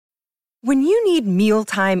When you need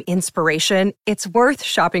mealtime inspiration, it's worth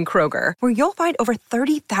shopping Kroger, where you'll find over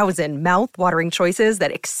 30,000 mouth-watering choices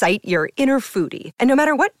that excite your inner foodie. And no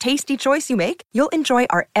matter what tasty choice you make, you'll enjoy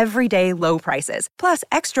our everyday low prices, plus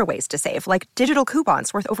extra ways to save, like digital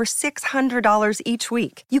coupons worth over $600 each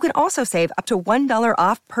week. You can also save up to $1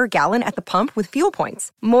 off per gallon at the pump with fuel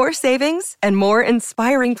points. More savings and more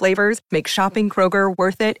inspiring flavors make shopping Kroger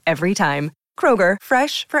worth it every time. Kroger,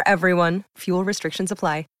 fresh for everyone. Fuel restrictions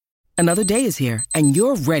apply. Another day is here, and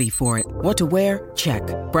you're ready for it. What to wear? Check.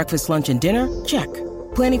 Breakfast, lunch, and dinner? Check.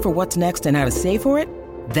 Planning for what's next and how to save for it?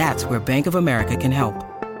 That's where Bank of America can help.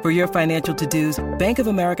 For your financial to-dos, Bank of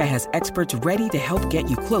America has experts ready to help get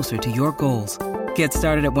you closer to your goals. Get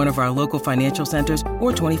started at one of our local financial centers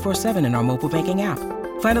or 24/7 in our mobile banking app.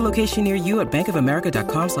 Find a location near you at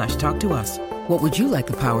bankofamerica.com/talktous. What would you like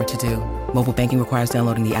the power to do? Mobile banking requires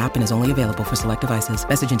downloading the app and is only available for select devices.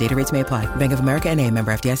 Message and data rates may apply. Bank of America N.A.,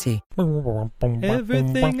 member FDIC.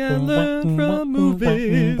 Everything I learned from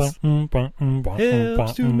movies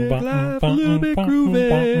helps to make life a little bit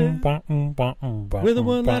groovy. With a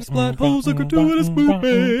one-liner plot holes and gratuitous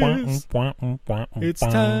movies. It's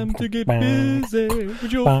time to get busy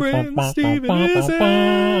with your friend Steve and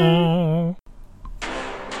Izzy.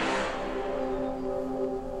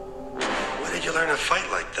 Learn to fight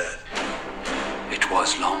like that? It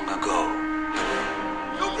was long ago.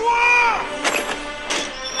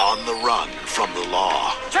 On the run from the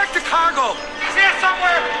law. Check the cargo! He's here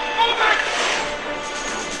somewhere! Move it!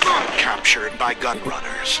 Captured by gun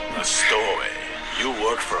runners. A stowaway. You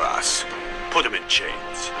work for us. Put him in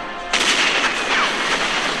chains.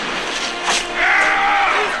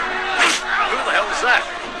 Who the hell is that?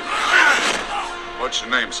 What's your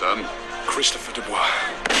name, son? Christopher Dubois.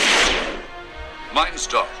 Mine's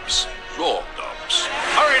Dobbs. Your Dobbs.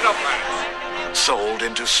 Hurry it up, lads. Sold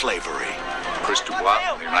into slavery. Chris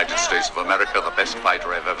Dubois, the United States of America, the best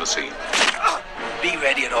fighter I've ever seen. Be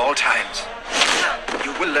ready at all times.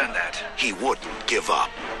 You will learn that. He wouldn't give up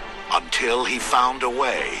until he found a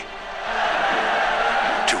way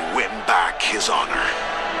to win back his honor.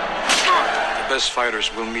 The best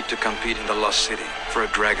fighters will meet to compete in the Lost City for a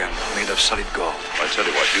dragon made of solid gold. I tell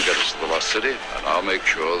you what, you get us to the Lost City, and I'll make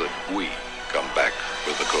sure that we come back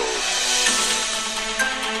with the gold.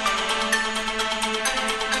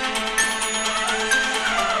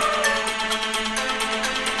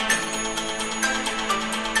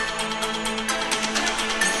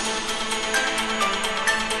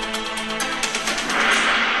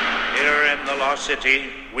 Here in the Lost City,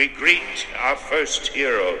 we greet our first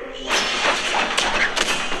heroes.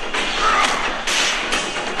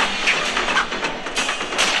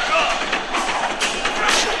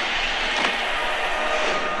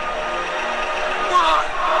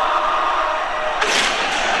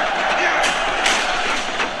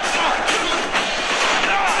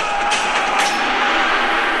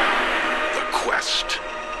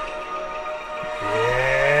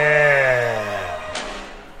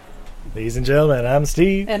 Ladies and gentlemen, I'm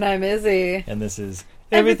Steve. And I'm Izzy. And this is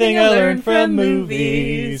Everything I Learned from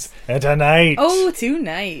Movies. And tonight...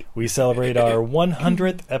 tonight. We celebrate our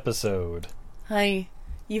 100th episode. Hi.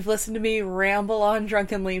 You've listened to me ramble on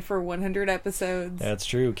drunkenly for 100 episodes. That's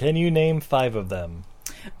true. Can you name 5 of them?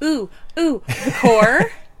 The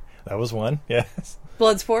Core. That was one, yes.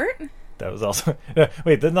 Bloodsport. That was also...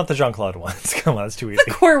 Wait, not the Jean-Claude ones. Come on, that's too easy.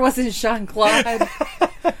 The Core wasn't Jean-Claude.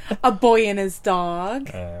 A Boy and His Dog.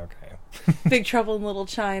 Okay. Big Trouble in Little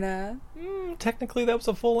China. Technically, that was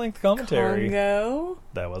a full-length commentary. Congo.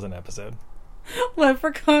 That was an episode.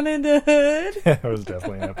 Leprechaun in the Hood. That was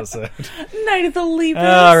definitely an episode. Night of the Lepus.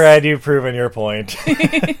 All right, you've proven your point.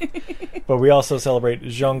 But we also celebrate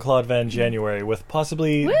Jean-Claude Van January with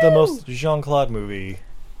possibly the most Jean-Claude movie,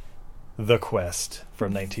 The Quest,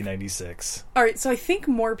 from 1996. All right, so I think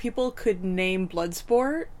more people could name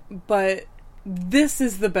Bloodsport, but this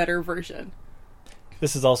is the better version.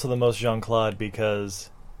 This is also the most Jean-Claude because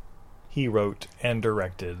he wrote and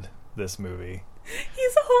directed this movie.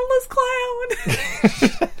 He's a homeless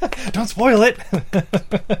clown. Don't spoil it.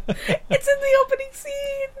 It's in the opening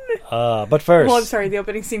scene. But first... Well, I'm sorry, the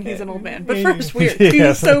opening scene, he's an old man. But first, we're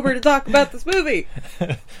too sober to talk about this movie.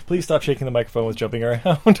 Please stop shaking the microphone with jumping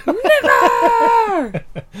around. Never!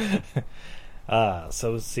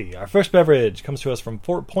 So let's see. Our first beverage comes to us from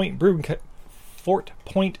Fort Point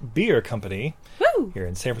Beer Company. Woo! Here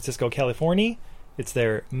in San Francisco, California. It's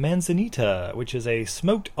their Manzanita, which is a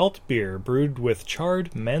smoked alt beer brewed with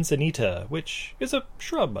charred manzanita, which is a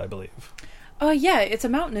shrub, I believe. Yeah, it's a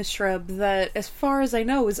mountainous shrub that, as far as I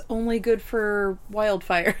know, is only good for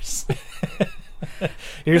wildfires.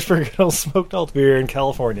 Here's for good old smoked alt beer in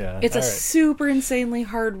California. It's All a right. super insanely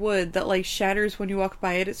hard wood that like shatters when you walk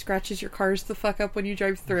by it. It scratches your cars the fuck up when you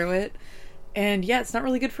drive through it. And yeah, it's not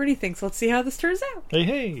really good for anything, so let's see how this turns out.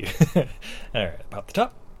 Hey. All right, pop the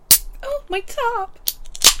top. Oh, my top!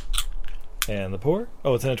 And the pour.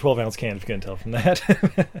 Oh, it's in a 12-ounce can, if you can tell from that.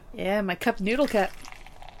 Yeah, my cup noodle cup.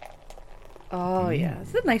 Oh, yeah.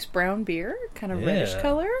 It's a nice brown beer, kind of reddish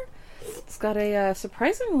color. It's got a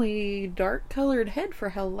surprisingly dark-colored head for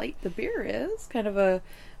how light the beer is. Kind of a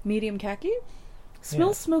medium khaki.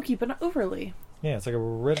 Smells smoky, but not overly. Yeah, it's like a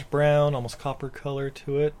reddish brown, almost copper color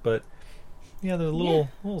to it, but yeah, there's a little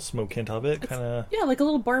smoke hint of it, kind of. Yeah, like a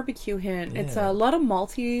little barbecue hint. Yeah. It's a lot of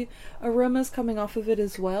malty aromas coming off of it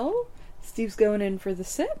as well. Steve's going in for the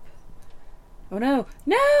sip. Oh no!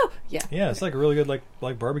 No! Yeah. Yeah, it's like a really good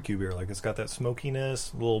like barbecue beer. Like it's got that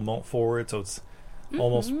smokiness, a little malt forward, so it's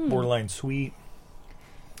almost borderline sweet.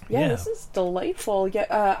 Yeah, this is delightful. Yeah,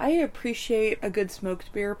 I appreciate a good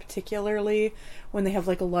smoked beer, particularly when they have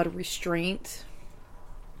like a lot of restraint.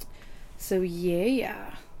 So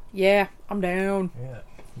yeah, I'm down. Yeah.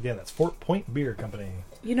 Again, that's Fort Point Beer Company.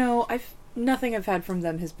 You know, nothing I've had from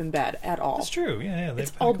them has been bad at all. That's true. Yeah, they've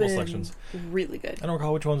It's had all a couple been selections. really good. I don't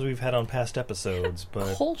recall which ones we've had on past episodes,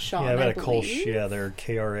 but Kolschan, yeah, I've had I a Kolsch. believe. Yeah, they're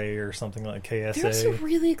KRA or something like KSA. They're also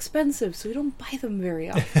really expensive, so we don't buy them very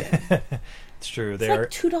often. It's true. It's They like are.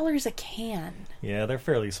 $2 a can. Yeah, they're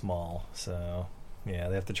fairly small, so yeah,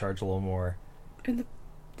 they have to charge a little more. And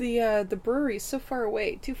the brewery is so far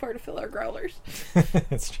away, too far to fill our growlers.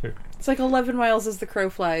 It's true. It's like 11 miles as the crow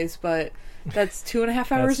flies, but that's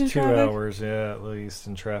 2.5 hours in That's 2 traffic. hours, yeah, at least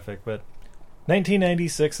in traffic. But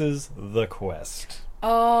 1996's The Quest.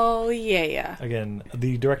 Oh, yeah. Again,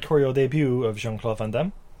 the directorial debut of Jean-Claude Van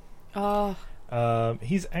Damme. Oh,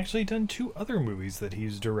 He's actually done 2 other movies that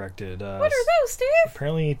he's directed. what are those, Steve?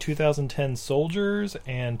 Apparently 2010 Soldiers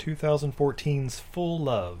and 2014's Full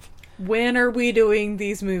Love. When are we doing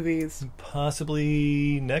these movies?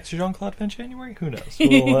 Possibly next Jean-Claude Van January? Who knows?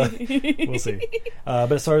 We'll see.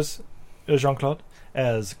 But it stars Jean-Claude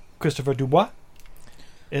as Christopher Dubois.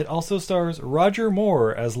 It also stars Roger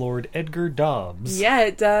Moore as Lord Edgar Dobbs. Yeah,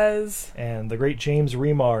 it does. And the great James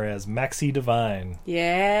Remar as Maxie Devine.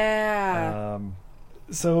 Yeah.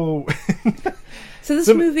 So this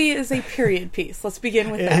movie is a period piece. Let's begin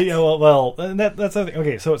with that. Yeah, well, that's the thing.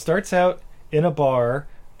 Okay, so it starts out in a bar.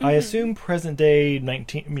 I assume present day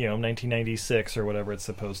 1996 or whatever it's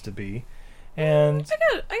supposed to be. And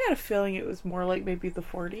I got a feeling it was more like maybe the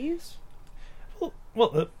 40s.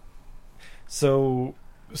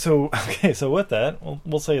 So okay, so with that,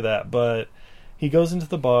 we'll say that. But he goes into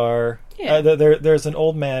the bar. Yeah. There's an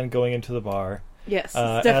old man going into the bar. Yes,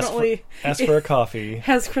 it's definitely. Ask for a coffee.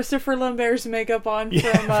 Has Christopher Lambert's makeup on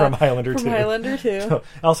from Highlander 2. From Highlander 2. So,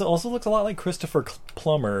 also looks a lot like Christopher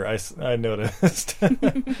Plummer, I noticed.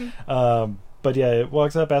 But yeah, it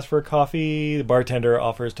walks up, asks for a coffee. The bartender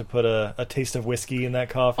offers to put a taste of whiskey in that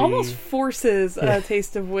coffee. Almost forces a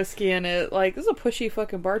taste of whiskey in it. Like, this is a pushy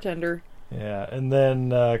fucking bartender. Yeah, and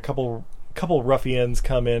then a couple ruffians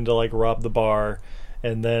come in to like rob the bar,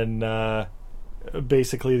 and then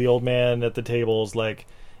basically the old man at the table is like,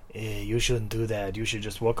 you shouldn't do that. You should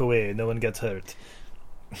just walk away. No one gets hurt.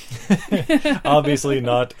 Obviously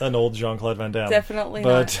not an old Jean-Claude Van Damme. Definitely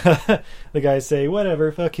not. But the guys say,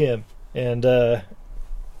 whatever, fuck him. And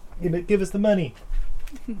give us the money.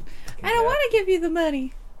 I don't want to give you the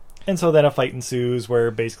money. And so then a fight ensues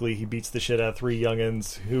where basically he beats the shit out of 3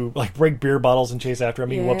 youngins who like break beer bottles and chase after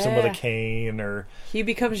him. He whoops them with a cane, or he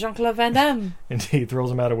becomes Jean-Claude Van Damme. And he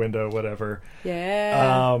throws him out a window, whatever.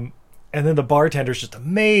 Yeah. And then the bartender's just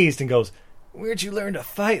amazed and goes, "Where'd you learn to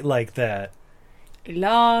fight like that?" A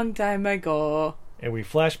long time ago. And we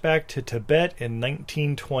flash back to Tibet in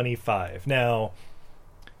 1925. Now,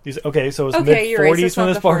 okay, so it was mid-40s when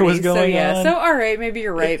this bar was going on. So all right, maybe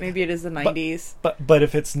you're right. Maybe it is the 90s. But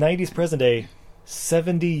if it's 90s present day,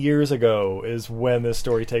 70 years ago is when this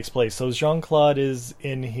story takes place. So Jean-Claude is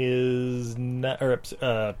in his...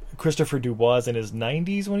 Christopher Dubois is in his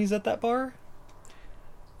 90s when he's at that bar?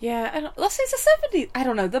 Yeah, let's say it's the 70s. I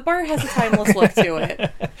don't know. The bar has a timeless look to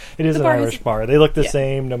it. It is an Irish bar. They look the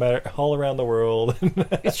same no matter all around the world.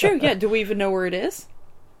 It's true, yeah. Do we even know where it is?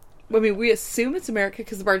 I mean, we assume it's America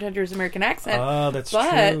because the bartender is American accent. That's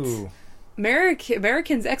true.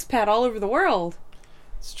 Americans expat all over the world.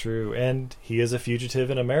 It's true. And he is a fugitive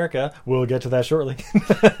in America. We'll get to that shortly.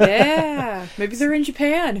 Yeah. Maybe they're in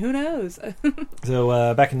Japan. Who knows? So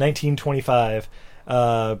back in 1925,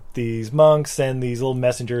 these monks send these little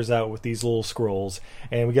messengers out with these little scrolls,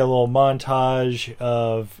 and we get a little montage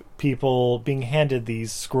of people being handed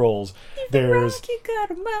these scrolls. There's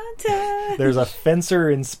a fencer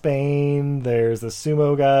in Spain. There's a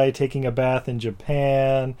sumo guy taking a bath in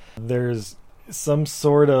Japan. There's some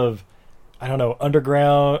sort of, I don't know,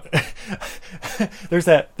 underground. There's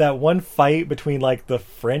that one fight between like the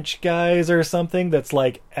French guys or something that's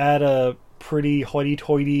like at a pretty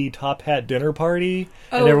hoity-toity top hat dinner party,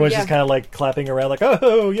 and everyone's just kind of like clapping around like,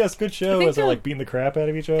 oh yes, good show, as they're like beating the crap out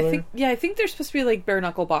of each other. I think they're supposed to be like bare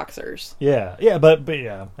knuckle boxers. But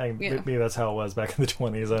maybe that's how it was back in the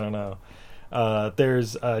 20s. I don't know.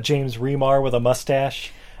 There's James Remar with a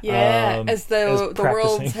mustache, as the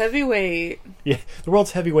world's heavyweight. Yeah, the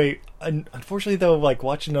world's heavyweight. Unfortunately though, like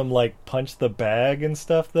watching him like punch the bag and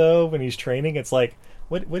stuff though when he's training, it's like,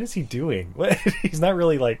 what is he doing? He's not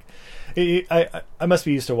really like, I must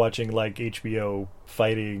be used to watching like HBO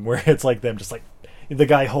fighting where it's like them just like the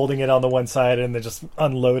guy holding it on the one side and then just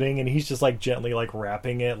unloading, and he's just like gently like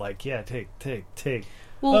wrapping it like, take.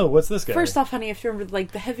 Well, what's this guy? First off, honey, if you remember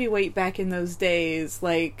like the heavyweight back in those days,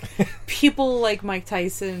 like people like Mike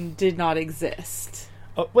Tyson did not exist.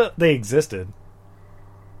 Oh, well, they existed.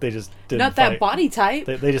 They just didn't not fight. That body type.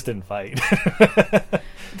 They just didn't fight.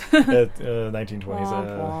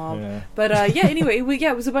 1920s. Yeah. But anyway,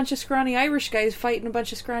 it was a bunch of scrawny Irish guys fighting a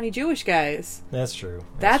bunch of scrawny Jewish guys. That's true.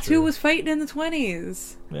 That's who was fighting in the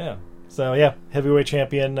 20s. Yeah. So heavyweight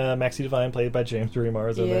champion Maxie Devine, played by James Remar,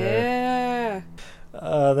 is over there.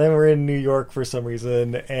 Then we're in New York for some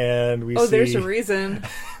reason, and we see... there's a reason.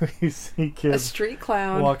 We see kids... A street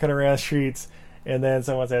clown. Walking around streets, and then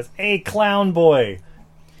someone says, "Hey, clown boy!"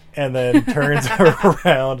 And then turns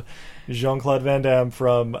around. Jean-Claude Van Damme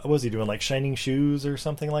from, what was he doing, like Shining Shoes or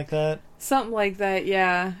something like that? Something like that,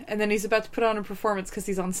 yeah. And then he's about to put on a performance because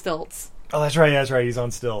he's on stilts. Oh, that's right, he's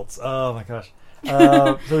on stilts. Oh my gosh.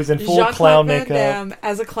 So he's in full clown makeup. Jean-Claude Van Damme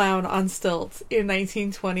as a clown on stilts in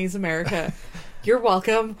 1920s America. You're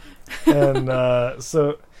welcome. And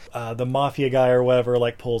so the mafia guy or whatever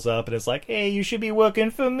like pulls up and it's like, "Hey, you should be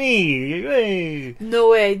working for me. Hey." "No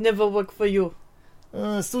way, I'd never work for you."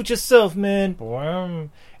 "Suit yourself, man."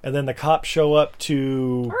 And then the cops show up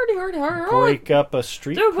to break up a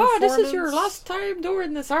street performance. This is your last time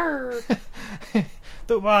doing this, sir.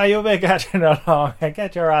 You may get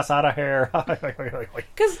your ass out of here.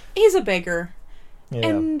 Because he's a beggar. Yeah.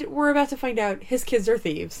 And we're about to find out his kids are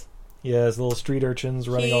thieves. Yeah, his little street urchins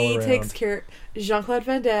running all around. He takes care... Jean-Claude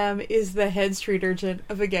Van Damme is the head street urchin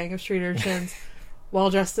of a gang of street urchins. While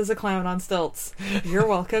dressed as a clown on stilts. You're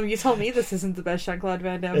welcome. You told me this isn't the best Jean-Claude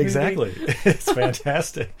Van Damme movie. Exactly. It's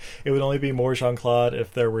fantastic. It would only be more Jean-Claude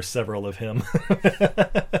if there were several of him.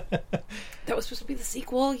 That was supposed to be the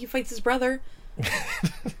sequel. He fights his brother.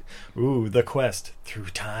 Ooh, the quest through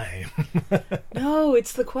time. No,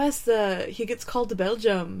 it's the quest. He gets called to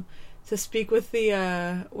Belgium to speak with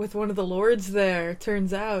with one of the lords there.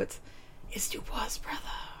 Turns out it's Dubois' brother.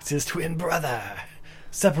 It's his twin brother.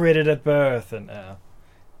 Separated at birth, and that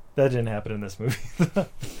didn't happen in this movie.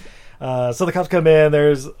 So the cops come in.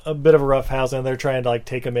 There's a bit of a rough house, and they're trying to like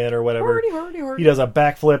take him in or whatever. He does a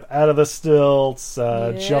backflip out of the stilts,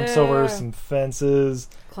 jumps over some fences,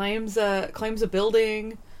 climbs a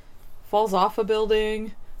building, falls off a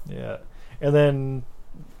building. Yeah, and then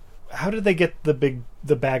how did they get the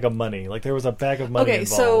bag of money? Like there was a bag of money involved.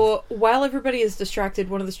 So while everybody is distracted,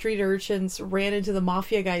 one of the street urchins ran into the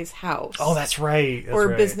mafia guy's house. Oh, that's right.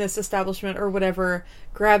 Business establishment or whatever,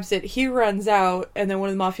 grabs it. He runs out, and then one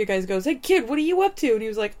of the mafia guys goes, "Hey kid, what are you up to?" And he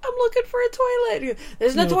was like, "I'm looking for a toilet."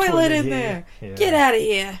 There's no toilet in there. Yeah. Get out of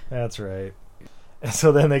here. That's right. And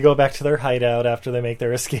so then they go back to their hideout after they make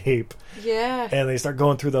their escape. Yeah. And they start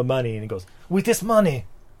going through the money, and he goes, "With this money,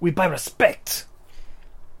 we buy respect."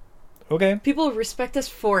 Okay. People respect us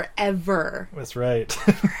forever. That's right.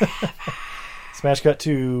 Smash cut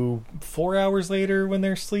to 4 hours later when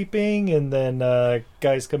they're sleeping, and then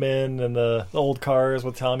guys come in the old cars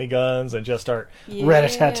with Tommy guns and just start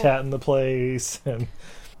rat-a-tat-tatting the place. And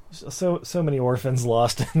so many orphans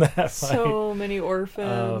lost in that fight. So many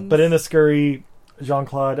orphans. But in the scurry,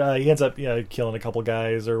 Jean-Claude, he ends up killing a couple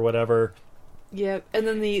guys or whatever. Yep, and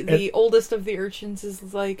then the oldest of the urchins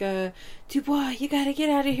is like, "Dubois, you gotta get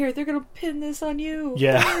out of here. They're gonna pin this on you."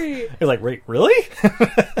 Yeah. Hurry. It's like, wait, really?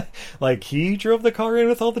 Like, he drove the car in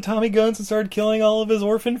with all the Tommy guns and started killing all of his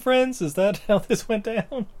orphan friends? Is that how this went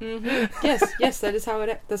down? Mm-hmm. Yes, that is how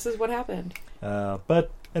this is what happened. But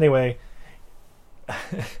anyway,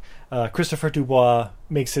 Christopher Dubois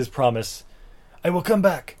makes his promise. "I will come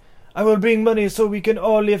back. I will bring money so we can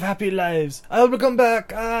all live happy lives. I will come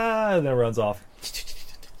back." And then runs off.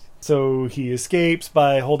 So he escapes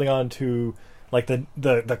by holding on to like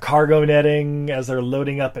the cargo netting as they're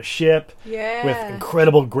loading up a ship with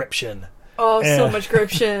incredible gription. Oh, so much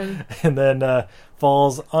gription. And then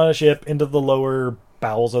falls on a ship into the lower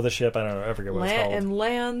bowels of the ship. I don't know. I forget what it's called. And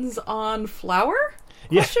lands on flour?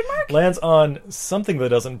 Yeah, Question mark? lands on something that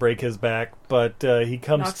doesn't break his back, but he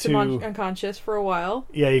comes knocks to... him unconscious for a while.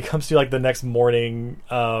 Yeah, he comes to like the next morning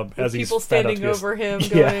as he's people standing over him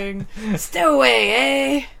going, "Stowaway,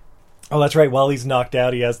 eh?" Oh, that's right. While he's knocked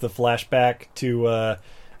out, he has the flashback to, I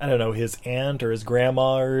don't know, his aunt or his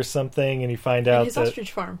grandma or something, and you find out his that...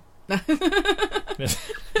 ostrich farm. No,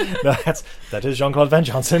 that is Jean-Claude Van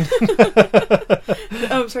Johnson.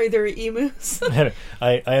 I'm sorry, there were emus.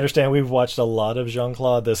 I understand we've watched a lot of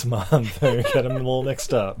Jean-Claude this month. I get him a little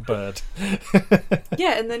mixed up, but...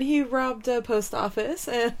 Yeah, and then he robbed a post office,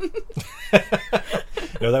 and...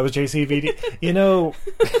 No, that was JCVD. You know...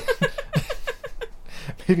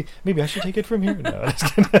 Maybe I should take it from here. No,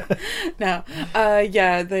 no.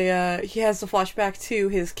 He has the flashback to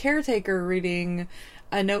his caretaker reading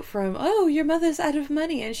a note from, "Oh, your mother's out of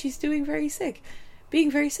money and she's being very sick.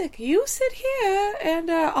 You sit here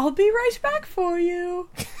and I'll be right back for you."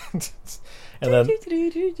 and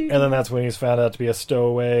then that's when he's found out to be a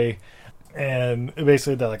stowaway. And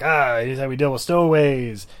basically they're like, here's how we deal with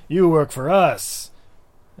stowaways. You work for us.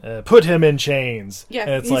 Put him in chains. Yeah,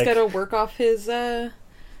 and it's he's got to work off his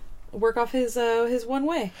one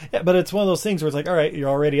way. Yeah, but it's one of those things where it's like, all right, you're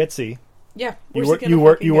already at sea. Yeah, you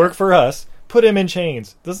work for us. Put him in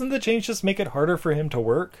chains. Doesn't the chains just make it harder for him to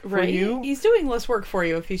work for you? He's doing less work for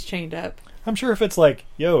you if he's chained up. I'm sure if it's like,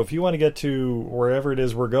 if you want to get to wherever it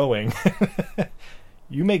is we're going,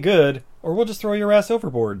 you make good, or we'll just throw your ass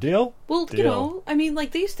overboard. Deal? Well, Deal. I mean,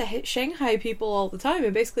 like, they used to hit Shanghai people all the time,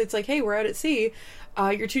 and basically it's like, hey, we're out at sea.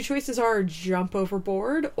 Your two choices are jump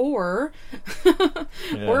overboard or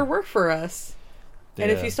work for us. Yeah.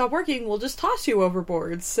 And if you stop working, we'll just toss you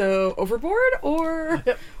overboard. So, overboard or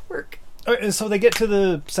work. And so they get to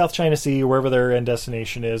the South China Sea, wherever their end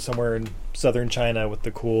destination is, somewhere in southern China with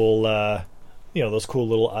the cool, those cool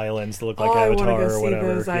little islands that look like Avatar I want to go or see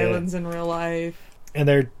whatever. Those islands in real life. And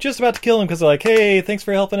they're just about to kill him because they're like, "Hey, thanks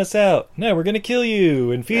for helping us out. No, we're going to kill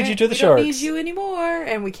you and feed you to the sharks. We don't need you anymore,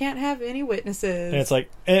 and we can't have any witnesses." And it's like,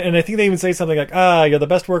 and I think they even say something like, "You're the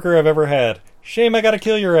best worker I've ever had. Shame I got to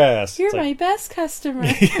kill your ass. You're my best customer."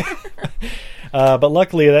 But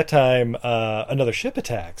luckily at that time, another ship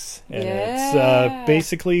attacks. And it's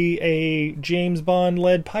basically a James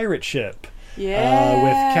Bond-led pirate ship. Yeah.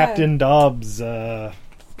 With Captain Dobbs,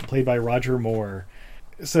 played by Roger Moore.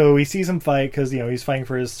 So he sees him fight because, he's fighting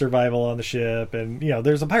for his survival on the ship. And,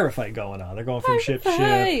 there's a pirate fight going on. They're going from ship to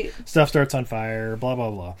ship. Stuff starts on fire, blah,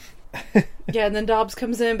 blah, blah. Yeah, and then Dobbs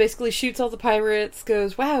comes in, basically shoots all the pirates,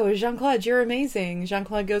 goes, "Wow, Jean-Claude, you're amazing."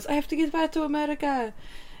 Jean-Claude goes, "I have to get back to America."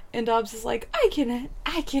 And Dobbs is like, I can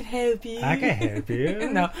help you. I can help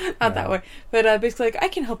you. No, not that way. But basically, like, I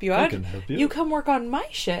can help you out. I can help you. You come work on my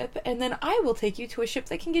ship, and then I will take you to a ship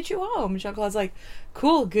that can get you home. Jean-Claude's like,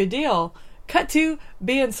 cool, good deal. Cut to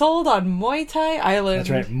being sold on Muay Thai Island. That's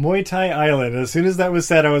right, Muay Thai Island. As soon as that was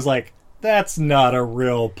said, I was like, that's not a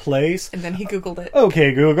real place. And then he Googled it.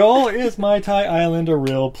 Okay, Google, is Muay Thai Island a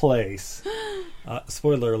real place?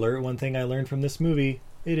 Spoiler alert, one thing I learned from this movie,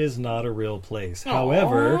 it is not a real place. Aww,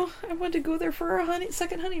 however... I wanted to go there for a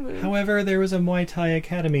second honeymoon. However, there was a Muay Thai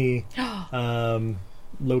Academy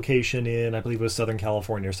location in, I believe it was Southern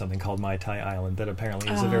California or something, called Muay Thai Island, that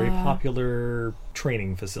apparently is a very popular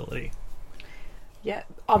training facility. Yeah,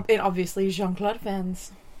 and obviously Jean-Claude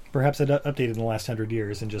fans. Perhaps it updated in the last 100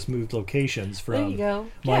 years and just moved locations from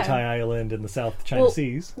Muay Thai Island in the South China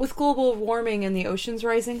Seas. With global warming and the oceans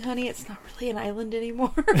rising, honey, it's not really an island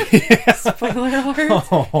anymore. Yeah. Spoiler alert.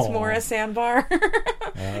 It's more a sandbar.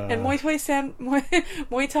 And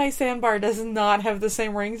Muay Thai sandbar does not have the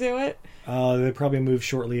same ring to it. They probably moved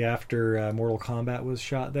shortly after Mortal Kombat was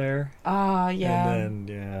shot there. Yeah. And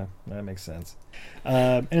then, that makes sense.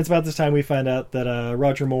 And it's about this time we find out that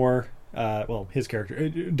Roger Moore... his character,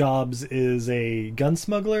 Dobbs, is a gun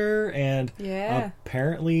smuggler and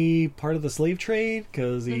apparently part of the slave trade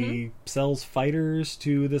because he sells fighters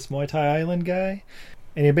to this Muay Thai Island guy.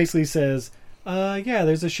 And he basically says,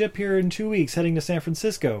 there's a ship here in 2 weeks heading to San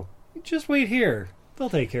Francisco. Just wait here. They'll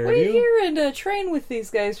take care of you. Wait here and train with these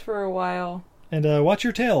guys for a while. And watch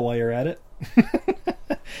your tail while you're at it.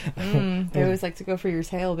 They always like to go for your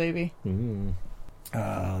tail, baby.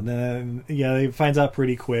 Then he finds out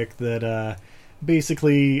pretty quick that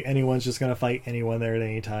basically anyone's just gonna fight anyone there at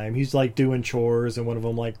any time. He's like doing chores and one of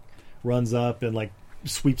them like runs up and like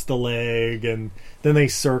sweeps the leg and then they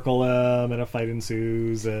circle him and a fight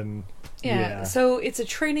ensues and Yeah, so it's a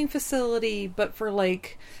training facility, but for,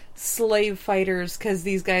 like, slave fighters, because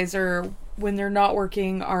these guys are, when they're not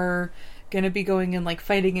working, are going to be going and, like,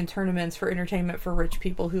 fighting in tournaments for entertainment for rich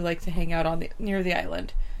people who like to hang out near the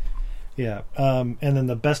island. Yeah, and then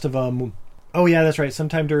the best of them... Oh, yeah, that's right.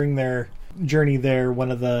 Sometime during their journey there,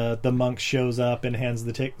 one of the monks shows up and hands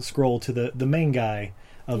the scroll to the main guy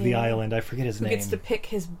of the island. I forget his name. Who gets to pick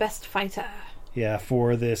his best fighter. Yeah,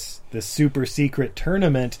 for this super secret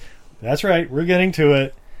tournament. That's right, we're getting to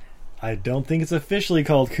it. I don't think it's officially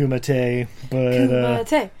called Kumite, but...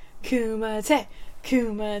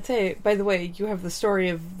 Kumite. By the way, you have the story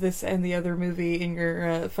of this and the other movie in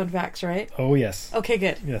your fun facts, right? Oh, yes. Okay,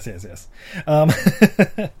 good. Yes.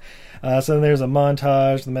 So then there's a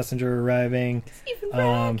montage, the messenger arriving. Even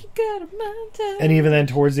Rocky got a montage. And even then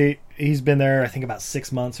towards he's been there, I think, about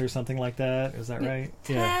 6 months or something like that. Is that right?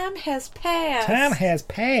 Time has passed. Time has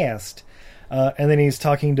passed. And then he's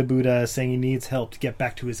talking to Buddha, saying he needs help to get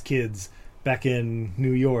back to his kids back in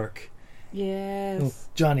New York. Yes. Little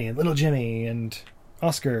Johnny and little Jimmy and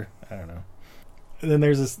Oscar. I don't know. And then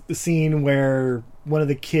there's this scene where one of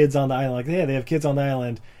the kids on the island, like, yeah, they have kids on the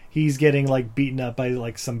island. He's getting, like, beaten up by,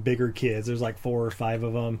 like, some bigger kids. There's, like, 4 or 5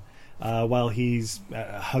 of them. While he's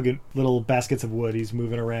hugging little baskets of wood. He's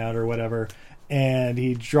moving around or whatever. And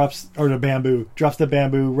he drops the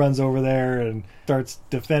bamboo, runs over there and starts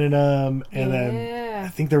defending them. And then I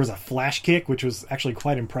think there was a flash kick, which was actually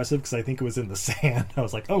quite impressive because I think it was in the sand. I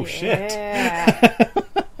was like, oh, shit.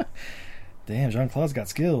 Damn, Jean-Claude's got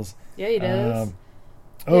skills. Yeah, he does.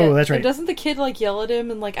 That's right. And doesn't the kid, like, yell at him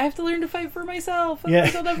and, like, I have to learn to fight for myself.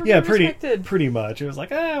 I'll never be respected. Pretty much. It was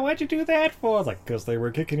like, why'd you do that for? I was like, because they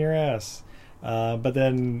were kicking your ass. But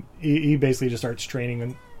then he basically just starts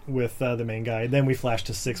training with the main guy. Then we flash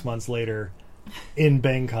to 6 months later in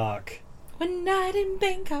Bangkok. One night in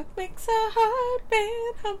Bangkok makes a heart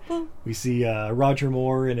man humble. We see Roger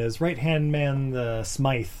Moore and his right-hand man,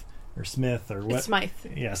 Smythe. Or Smith, or what? It's Smythe.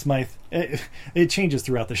 Yeah, Smythe. It changes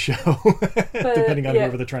throughout the show, depending on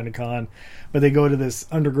whoever they're trying to con. But they go to this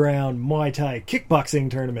underground Muay Thai kickboxing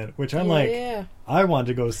tournament, which I'm I want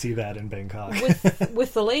to go see that in Bangkok.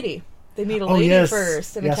 with the lady. They meet a lady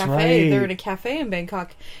first in a cafe. Right. They're in a cafe in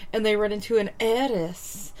Bangkok, and they run into an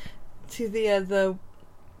heiress to the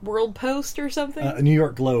World Post or something? New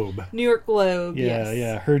York Globe. New York Globe, yes.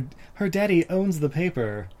 Yeah. Her daddy owns the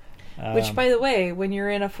paper. Which, by the way, when you're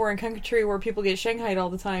in a foreign country where people get shanghaied all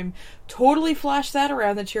the time, totally flash that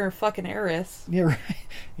around that you're a fucking heiress. Yeah, right.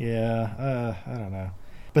 Yeah, I don't know.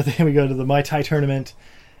 But then we go to the Muay Thai tournament,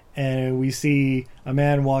 and we see a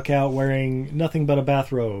man walk out wearing nothing but a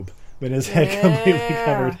bathrobe, with his head completely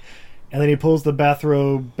covered. And then he pulls the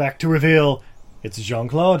bathrobe back to reveal it's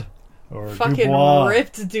Jean-Claude. Or fucking Dubois.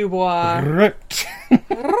 Ripped Dubois. Ripped.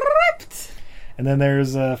 Ripped. And then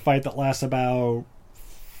there's a fight that lasts about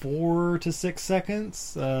 4 to 6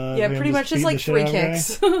 seconds. Pretty much just like 3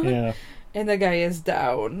 kicks. Yeah. And the guy is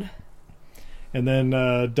down. And then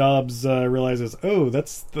Dobbs realizes,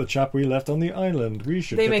 that's the chap we left on the island. We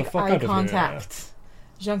should get the fuck out of here. They make eye contact.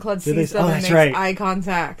 Jean-Claude sees them and makes eye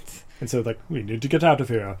contact. And so, like, we need to get out of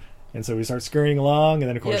here. And so we start scurrying along, and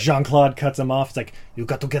then, of course, Jean-Claude cuts him off. It's like, you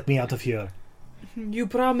got to get me out of here. You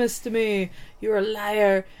promised me. You're a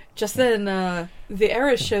liar. Just then, the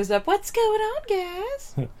heiress shows up. What's going on,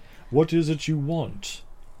 guys? What is it you want?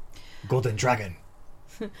 Golden Dragon.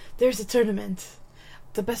 There's a tournament.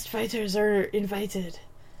 The best fighters are invited.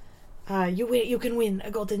 You can win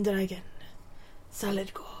a Golden Dragon.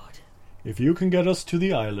 Solid gold. If you can get us to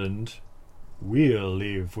the island, we'll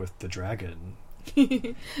leave with the dragon.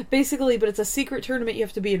 Basically, but it's a secret tournament you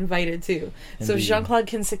have to be invited to. Indeed. So Jean-Claude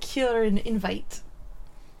can secure an invite.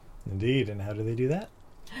 Indeed, and how do they do that?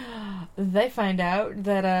 They find out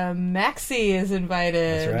that Maxie is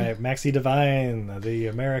invited. That's right, Maxie Devine, the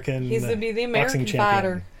American He's to be the American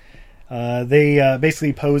fighter. They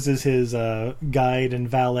basically pose as his guide and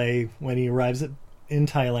valet when he arrives in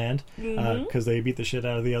Thailand, because they beat the shit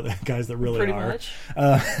out of the other guys that really Pretty are. Much.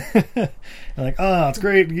 Like, it's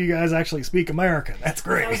great you guys actually speak American. That's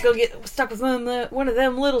great. I was going to get stuck with one of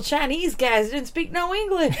them little Chinese guys that didn't speak no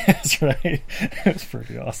English. That's right. It's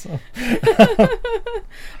pretty awesome.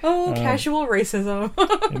 Casual racism.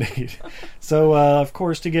 Indeed. So, of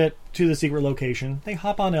course, to get to the secret location, they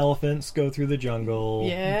hop on elephants, go through the jungle.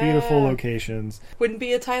 Yeah. Beautiful locations. Wouldn't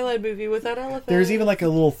be a Thailand movie without elephants. There's even like a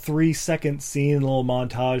little 3-second scene, a little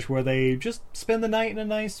montage where they just spend the night in a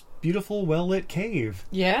nice, beautiful, well-lit cave.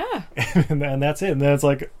 Yeah. and that's it. And then it's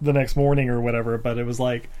like the next morning or whatever, but it was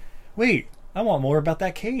like, wait, I want more about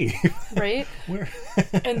that cave. Right?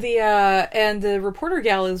 And the reporter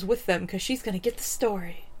gal is with them because she's going to get the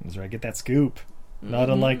story. That's right, get that scoop. Not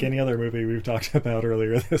unlike any other movie we've talked about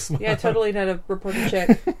earlier this month. Yeah, totally not a reporter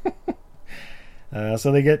chick.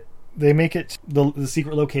 So they make it the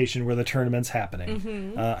secret location where the tournament's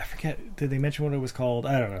happening. I forget, did they mention what it was called?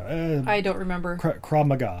 I don't know. I don't remember. Krav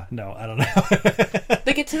Maga. No, I don't know.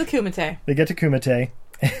 They get to the Kumite. They get to Kumite,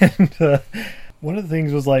 and one of the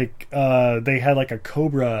things was like they had like a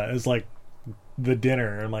cobra as like the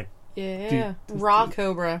dinner. I'm like, yeah, raw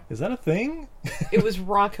cobra. Is that a thing? It was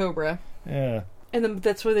raw cobra. Yeah. And then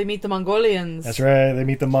that's where they meet the Mongolians. That's right. They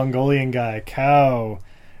meet the Mongolian guy, Cow,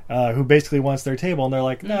 who basically wants their table. And they're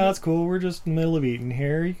like, no, that's cool. We're just in the middle of eating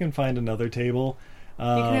here. You can find another table. You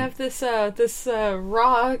can have this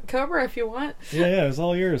raw cobra if you want. Yeah, it's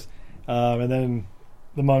all yours. And then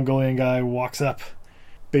the Mongolian guy walks up,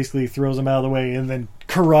 basically throws him out of the way, and then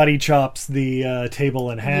karate chops the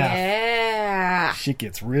table in half. Yeah. Shit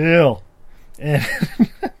gets real. And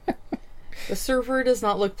the server does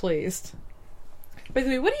not look pleased. By the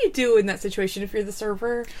way, what do you do in that situation if you're the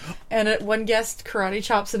server and one guest karate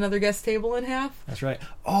chops another guest's table in half? That's right.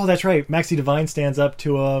 Oh, that's right. Maxie Divine stands up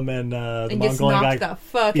to him, and the gets Mongolian knocked guy the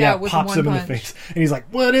fuck out with pops one him punch. in the face, and he's like,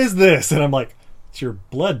 "What is this?" And I'm like, "It's your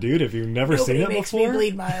blood, dude. Have you never seen it makes before?" Me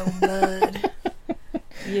bleed my own blood.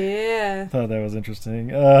 Yeah. Thought that was interesting.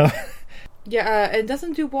 Yeah, and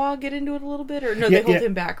doesn't Dubois get into it a little bit, or no? They hold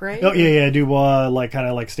him back, right? Oh yeah. Dubois kind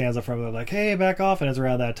of stands up from them, like, "Hey, back off!" And it's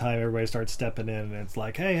around that time everybody starts stepping in, and it's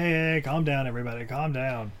like, "Hey, calm down, everybody, calm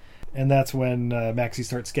down." And that's when Maxie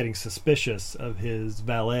starts getting suspicious of his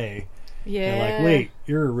valet. Yeah. They're like, "Wait,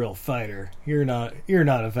 you're a real fighter. You're not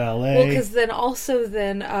a valet." Well, because then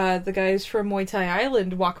the guys from Muay Thai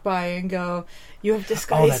Island walk by and go, "You have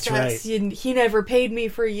disguised us. Right. He never paid me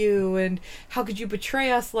for you, and how could you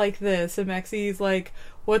betray us like this?" And Maxie's like,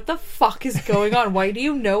 "What the fuck is going on? Why do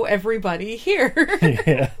you know everybody here?"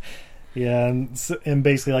 Yeah, and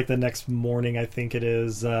basically like the next morning, I think it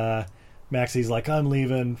is. Maxie's like, "I'm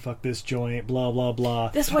leaving. Fuck this joint. Blah blah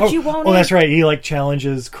blah." That's what you wanted. Oh, that's right. He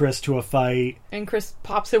challenges Chris to a fight, and Chris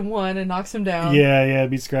pops him one and knocks him down. Yeah,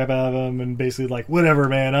 beats crap out of him, and basically whatever,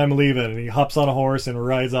 man, I'm leaving. And he hops on a horse and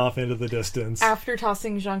rides off into the distance after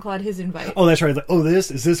tossing Jean-Claude his invite. Oh, that's right. He's like, "Oh, is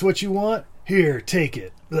this what you want? Here, take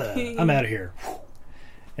it. I'm out of here."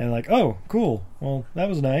 And oh, cool. Well, that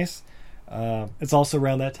was nice. It's also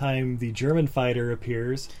around that time the German fighter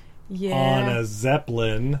appears. Yeah. On a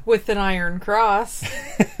Zeppelin. With an Iron Cross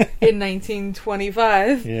in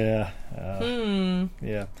 1925. Yeah.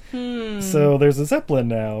 Yeah. So there's a Zeppelin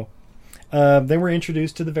now. Then we're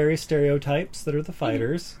introduced to the various stereotypes that are the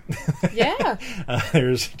fighters. Yeah.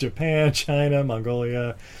 There's Japan, China,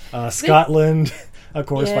 Mongolia, Scotland, of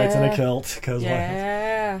course, fights in a kilt.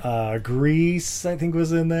 Greece, I think,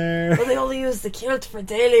 was in there. Well, they only used the kilt for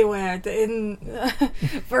daily wear.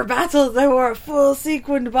 For battle, they wore full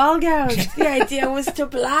sequined ball gowns. The idea was to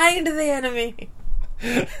blind the enemy.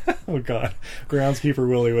 Oh, God. Groundskeeper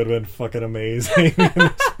Willie would have been fucking amazing.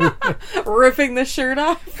 Ripping the shirt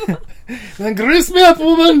off. Then grease me up,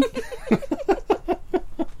 woman!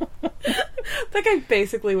 That guy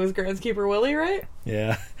basically was Groundskeeper Willie, right?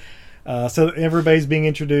 Yeah. So everybody's being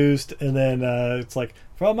introduced, and then it's like,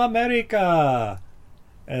 "From America!"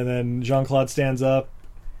 And then Jean-Claude stands up.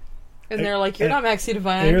 And they're like, "You're not Maxie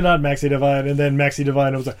Divine." You're not Maxie Divine. And then Maxie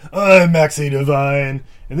Divine was like, "I'm Maxie Divine,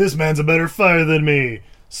 and this man's a better fighter than me,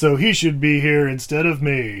 so he should be here instead of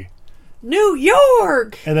me." New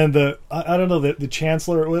York! And then I don't know, the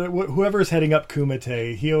Chancellor, whoever's heading up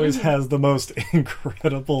Kumite, he always has the most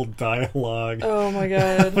incredible dialogue. Oh my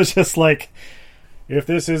God. It was just like, "If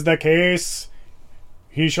this is the case,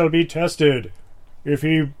 he shall be tested. If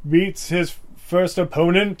he beats his first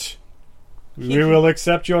opponent, we will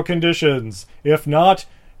accept your conditions. If not,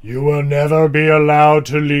 you will never be allowed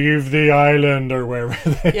to leave the island," or wherever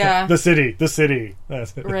the city.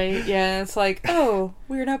 That's it. Right, yeah. It's like, "Oh,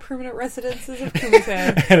 we're now permanent residences of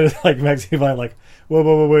Kumite." And it's like Maxie Divine,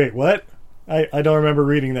 whoa, wait, what? I don't remember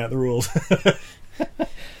reading that, the rules.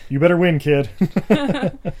 You better win, kid.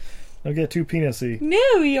 Don't get too penis-y.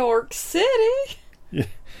 New York City! Yeah.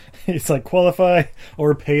 It's like, qualify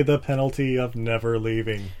or pay the penalty of never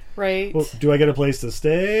leaving. Right. Well, do I get a place to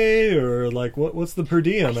stay, or what's the per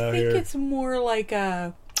diem out here? I think it's more like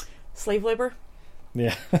slave labor.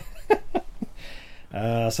 Yeah.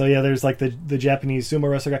 So yeah, there's the Japanese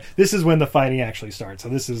sumo wrestler guy. This is when the fighting actually starts. So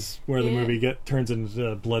this is where the movie turns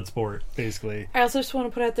into blood sport, basically. I also just want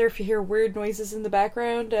to put out there, if you hear weird noises in the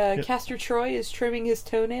background, Castor Troy is trimming his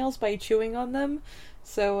toenails by chewing on them.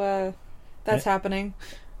 So that's happening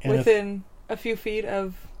within a few feet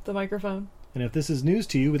of the microphone. And if this is news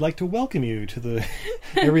to you, we'd like to welcome you to the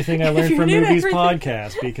Everything I Learned from Movies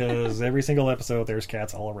podcast, because every single episode there's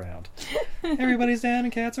cats all around. Everybody's down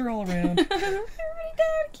and cats are all around. Everybody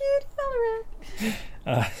down, cats all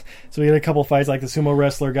around. So we had a couple fights, like the sumo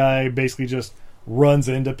wrestler guy basically just runs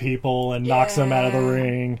into people and knocks them out of the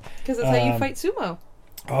ring. Because that's how you fight sumo.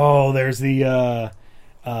 Oh, there's the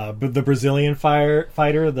Brazilian fighter,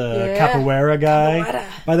 the capoeira guy.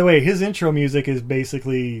 Capoeira. By the way, his intro music is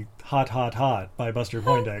basically Hot, Hot, Hot by Buster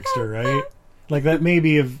Poindexter, right? Like, that may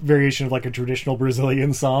be a variation of like a traditional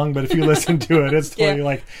Brazilian song, but if you listen to it, it's totally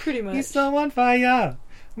like, pretty much. Me so on fire,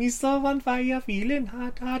 feeling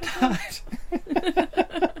hot, hot, hot.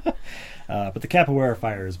 But the capoeira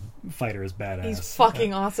fighter is badass. He's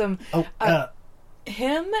fucking awesome.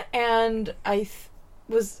 Him and I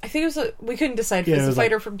think it was we couldn't decide if it was a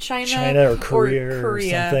fighter from China or Korea or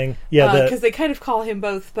something. Yeah, because they kind of call him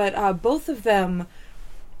both, but both of them,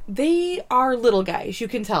 they are little guys. You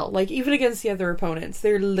can tell, like, even against the other opponents,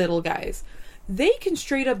 they're little guys. They can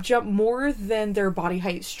straight up jump more than their body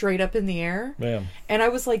height straight up in the air. Damn. And I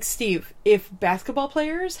was like, Steve, if basketball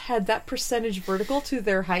players had that percentage vertical to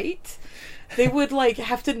their height, they would like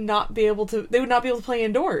have to not be able to. They would not be able to play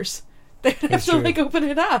indoors. They would have to like open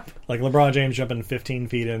it up. Like LeBron James jumping 15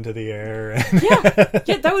 feet into the air.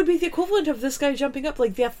 yeah, that would be the equivalent of this guy jumping up.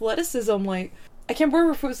 Like the athleticism, like. I can't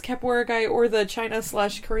remember if it was capoeira guy or the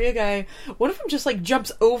China/Korea guy. One of them just like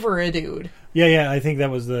jumps over a dude. Yeah. I think that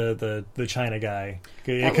was the China guy,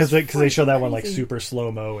 because they show that one like super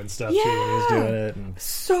slow mo and stuff too when he was doing it. And...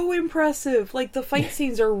 So impressive! Like the fight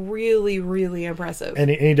scenes are really, really impressive. And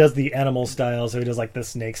he does the animal style, so he does like the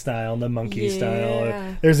snake style and the monkey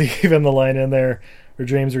style. There's even the line in there where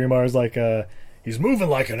James Remar's like, "He's moving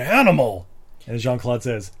like an animal," and Jean-Claude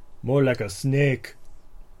says, "More like a snake."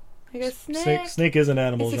 Like a snake. Snake is an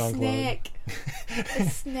animal, it's Jean-Claude. Snake. A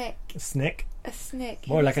snake. A snake? A snake.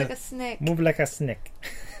 More like a snake. Move like a snake.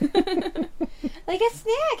 Like a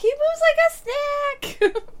snack. He moves like a snack.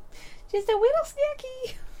 Just a little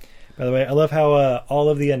snacky. By the way, I love how all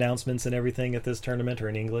of the announcements and everything at this tournament are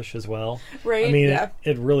in English as well. Right. I mean,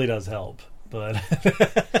 it really does help. But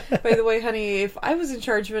by the way, honey, if I was in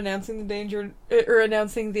charge of announcing the danger or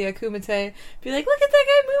announcing the Kumite, be like, look at that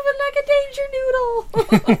guy moving like a danger noodle.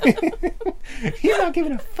 He's not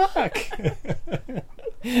giving a fuck.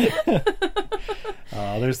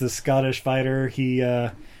 There's the Scottish fighter. He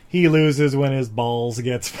loses when his balls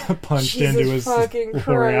gets punched into his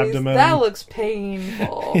lower abdomen. That looks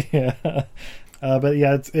painful. Yeah. But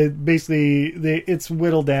yeah, it basically it's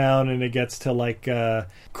whittled down, and it gets to like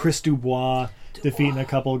Chris Dubois defeating a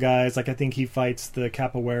couple guys. Like I think he fights the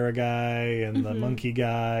capoeira guy and the monkey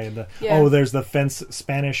guy, and there's the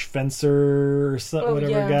Spanish fencer or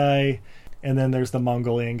guy, and then there's the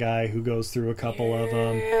Mongolian guy who goes through a couple of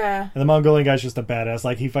them. Yeah. And the Mongolian guy's just a badass.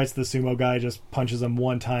 Like he fights the sumo guy, just punches him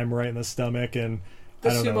one time right in the stomach, and the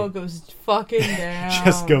sumo goes fucking down.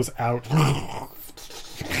 Just goes out.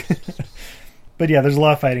 But yeah, there's a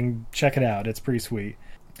lot of fighting. Check it out. It's pretty sweet.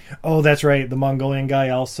 Oh, that's right. The Mongolian guy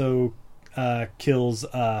also kills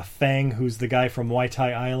Fang, who's the guy from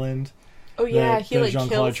Waitai Island. Oh yeah, he like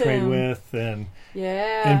Jean-Claude kills him. trade with,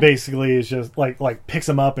 and basically is just like picks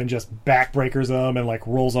him up and just backbreakers him and like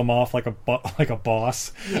rolls him off like a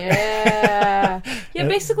boss. Yeah, yeah.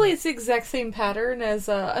 Basically, it's the exact same pattern as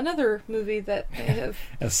another movie that they have.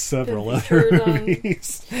 As several other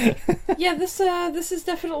movies. Yeah, this is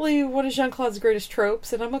definitely one of Jean-Claude's greatest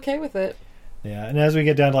tropes, and I'm okay with it. Yeah, and as we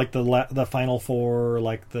get down to like the final four,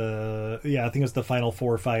 like I think it's the final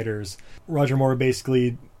four fighters. Roger Moore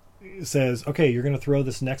basically says, "Okay, you're going to throw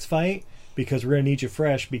this next fight because we're going to need you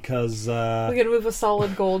fresh because we're going to move a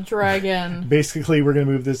solid gold dragon. Basically, we're going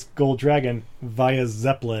to move this gold dragon via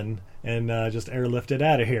Zeppelin and just airlift it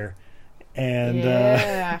out of here." And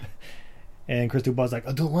and Chris Dubois like,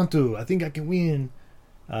 "I don't want to. I think I can win."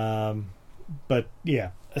 But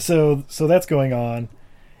yeah, so that's going on.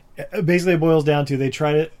 Basically, it boils down to they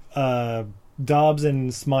try to Dobbs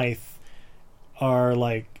and Smythe are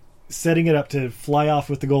like setting it up to fly off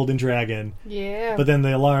with the golden dragon. Yeah. But then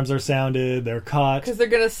the alarms are sounded. They're caught because they're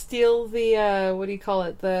gonna steal the what do you call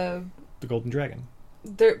it, the golden dragon.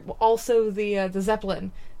 They're also the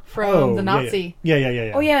Zeppelin from the Nazi.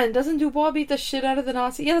 Yeah. Oh yeah, and doesn't Dubois beat the shit out of the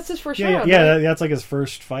Nazi? Yeah, that's his first right? round. That's like his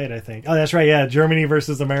first fight, I think. Oh, that's right. Yeah, Germany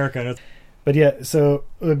versus America. But yeah, so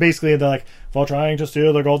basically they're like, for trying to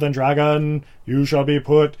steal the golden dragon, you shall be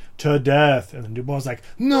put to death. And then Dubois like,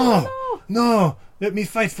 no, let me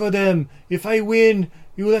fight for them. If I win,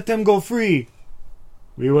 you let them go free.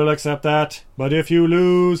 We will accept that, but if you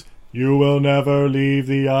lose, you will never leave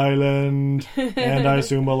the island. And I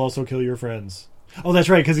assume we'll also kill your friends. Oh, that's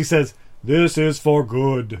right, because he says, This is for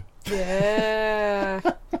good. Yeah.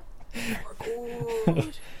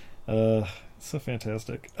 So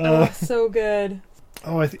fantastic. So good.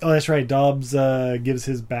 Oh, that's right. Dobbs gives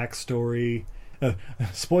his backstory.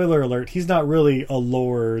 Spoiler alert, he's not really a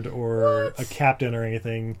lord or a captain or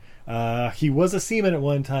anything. He was a seaman at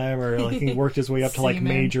one time, or like he worked his way up to like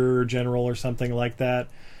major or general or something like that.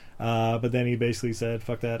 But then he basically said,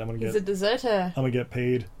 fuck that, He's a deserter. I'm gonna get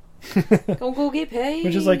paid. Go get paid.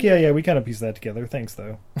 Which is like, yeah, we kind of pieced that together. Thanks,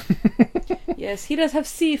 though. Yes, he does have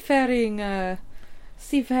seafaring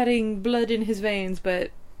blood in his veins,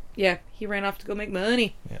 but yeah, he ran off to go make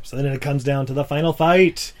money. Yeah, so then it comes down to the final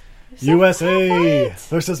fight. USA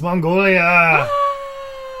versus Mongolia.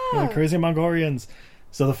 The crazy Mongolians.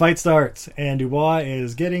 So the fight starts, and Dubois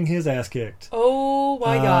is getting his ass kicked. Oh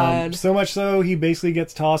my god. So much so, he basically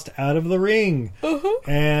gets tossed out of the ring.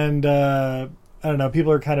 And, I don't know,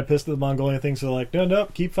 people are kind of pissed at the Mongolian thing, so they're like, no,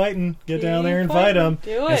 keep fighting. Get down there and fight him.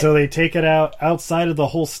 Do it. And so they take it out outside of the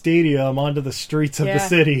whole stadium onto the streets of the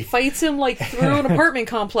city. Fights him like through an apartment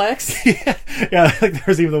complex. Yeah, like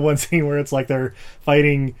there's even the one scene where it's like they're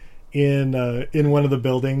fighting in one of the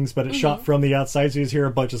buildings, but it's shot from the outside, so you just hear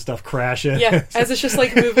a bunch of stuff crashing. Yeah, as it's just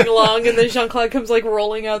like moving along, and then Jean-Claude comes like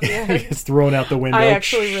rolling out the end. It's thrown out the window. I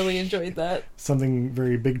actually really enjoyed that. Something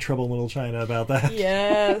very Big Trouble in Little China about that.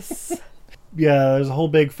 Yes. Yeah, there's a whole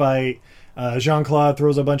big fight. Jean-Claude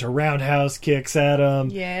throws a bunch of roundhouse kicks at him.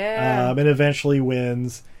 Yeah. And eventually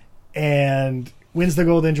wins. And wins the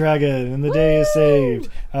Golden Dragon, and the day is saved.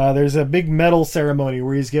 There's a big medal ceremony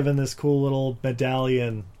where he's given this cool little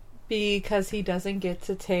medallion. Because he doesn't get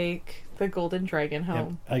to take the Golden Dragon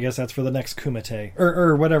home. Yep. I guess that's for the next Kumite.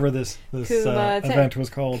 Or whatever this event was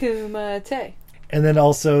called. Kumite. And then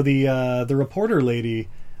also the reporter lady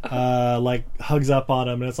like hugs up on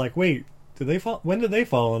him, and it's like, wait, when did they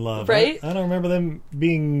fall in love? Right? I don't remember them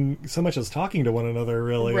being so much as talking to one another,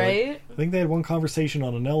 really. Right? Like, I think they had one conversation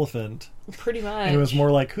on an elephant. Pretty much. And it was more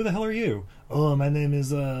like, who the hell are you? Oh, my name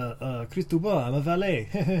is Chris Dubois. I'm a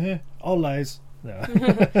valet. All lies. No.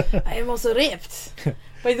 I am also ripped.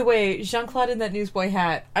 By the way, Jean-Claude in that newsboy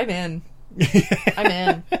hat, I'm in. I'm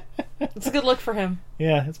in. It's a good look for him.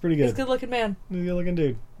 Yeah, it's pretty good. He's a good looking man. He's a good looking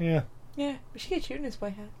dude. Yeah. Yeah, we should get you a newsboy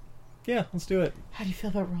hat. Yeah, let's do it. How do you feel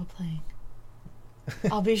about role playing?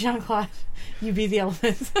 I'll be Jean-Claude. You be the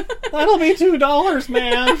elephant. That'll be $2,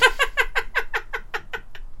 man.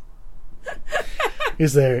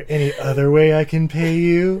 Is there any other way I can pay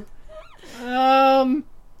you?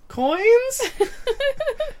 Coins?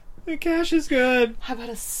 The cash is good. How about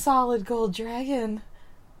a solid gold dragon?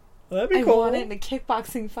 That'd be cool. I want it in a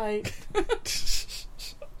kickboxing fight.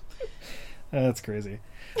 That's crazy.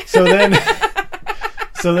 So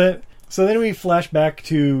then we flash back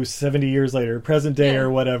to 70 years later, present day or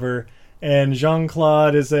whatever, and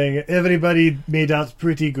Jean-Claude is saying, everybody made out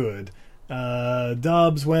pretty good.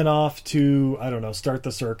 Dobbs went off to, I don't know, start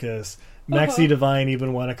the circus. Maxie Devine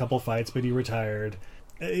even won a couple fights, but he retired.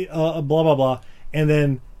 Blah, blah, blah. And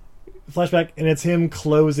then flashback, and it's him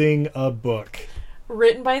closing a book.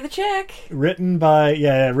 Written by the chick. Written by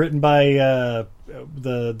the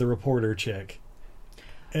reporter chick.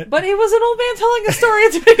 But it was an old man telling a story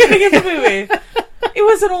at the beginning of the movie. It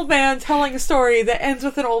was an old man telling a story that ends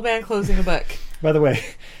with an old man closing a book. By the way,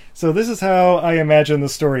 so this is how I imagine the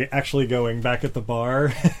story actually going back at the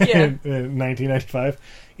bar in 1995.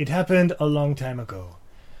 It happened a long time ago.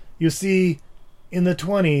 You see, in the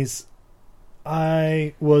 20s,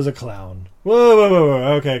 I was a clown.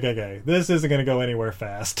 Whoa. Okay. This isn't going to go anywhere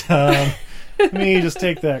fast. Let me just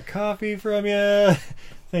take that coffee from you.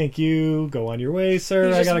 Thank you. Go on your way, sir.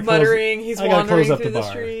 He's just muttering. He's wandering through the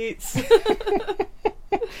streets.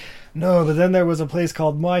 No, but then there was a place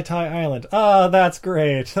called Muay Thai Island. Ah, that's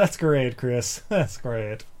great. That's great, Chris. That's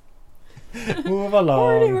great. Move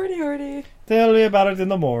along. Horty. Tell me about it in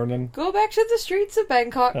the morning. Go back to the streets of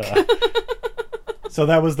Bangkok. So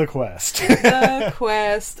that was the quest. The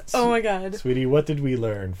quest. Oh my god. Sweetie, what did we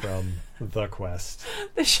learn from the quest?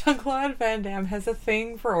 The Jean-Claude Van Damme has a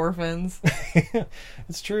thing for orphans.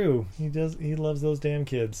 It's true. He does. He loves those damn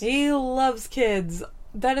kids. He loves kids.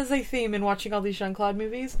 That is a theme in watching all these Jean-Claude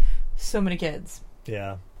movies. So many kids.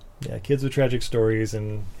 Yeah. Kids with tragic stories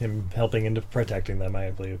and him helping into protecting them,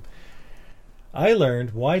 I believe. I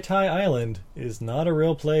learned Muay Thai Island is not a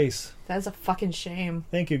real place. That is a fucking shame.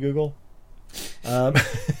 Thank you, Google. Isn't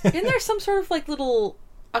there some sort of like little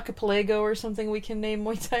archipelago or something we can name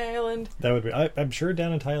Muay Thai Island? That would be. I'm sure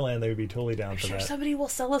down in Thailand they would be totally down for that. I'm sure that. somebody will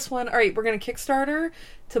sell us one. All right, we're gonna Kickstarter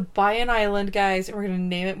to buy an island, guys, and we're gonna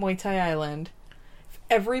name it Muay Thai Island. If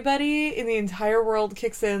everybody in the entire world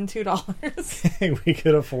kicks in $2, we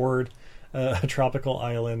could afford a tropical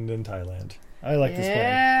island in Thailand. I like this plan.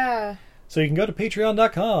 Yeah. So you can go to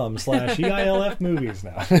patreon.com/EILF movies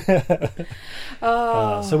now.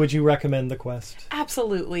 So would you recommend The Quest?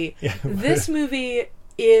 Absolutely. Yeah. This movie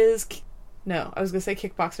is... No, I was going to say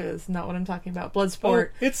Kickboxer. That's not what I'm talking about. Bloodsport.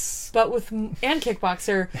 Oh, it's... And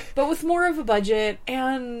Kickboxer, but with more of a budget,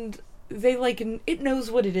 and they it knows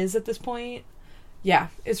what it is at this point. Yeah,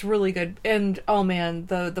 it's really good. And, oh man,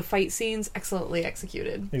 the fight scenes, excellently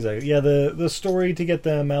executed. Exactly. Yeah, the story to get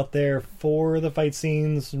them out there for the fight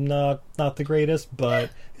scenes, not the greatest,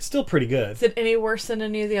 but it's still pretty good. Is it any worse than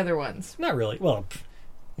any of the other ones? Not really. Well,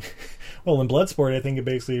 in Bloodsport, I think it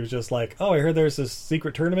basically was just like, oh, I heard there's this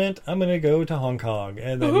secret tournament, I'm going to go to Hong Kong,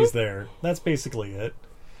 and then he's there. That's basically it.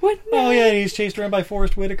 What? No. Oh, yeah, and he's chased around by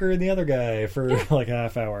Forrest Whitaker and the other guy for like a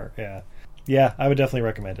half hour. Yeah. Yeah, I would definitely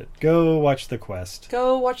recommend it. Go watch The Quest.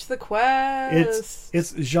 Go watch The Quest.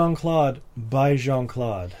 It's Jean-Claude by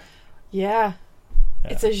Jean-Claude. Yeah.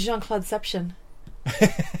 It's a Jean-Claudeception.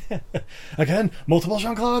 Again, multiple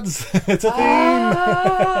Jean-Claudes. It's a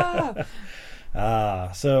theme.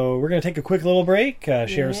 So we're going to take a quick little break,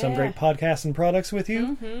 share some great podcasts and products with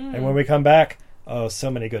you. Mm-hmm. And when we come back, so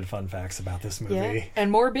many good fun facts about this movie. Yeah.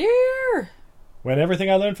 And more beer. When everything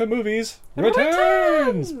I learned from movies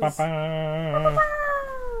returns. Ba-ba.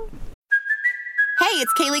 Hey,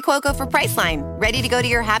 it's Kaylee Cuoco for Priceline. Ready to go to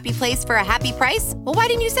your happy place for a happy price? Well, why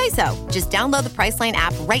didn't you say so? Just download the Priceline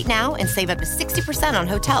app right now and save up to 60% on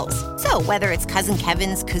hotels. So whether it's Cousin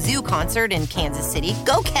Kevin's Kazoo Concert in Kansas City,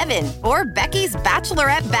 go Kevin, or Becky's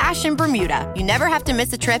Bachelorette Bash in Bermuda, you never have to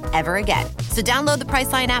miss a trip ever again. So download the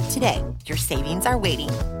Priceline app today. Your savings are waiting.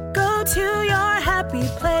 Go to your happy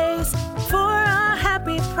place for a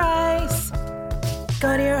happy price.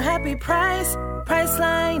 Go to your happy price,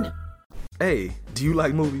 Priceline. Hey, do you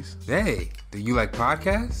like movies? Hey, do you like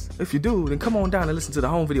podcasts? If you do, then come on down and listen to the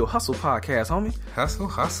Home Video Hustle podcast, homie.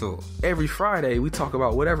 Hustle. Every Friday, we talk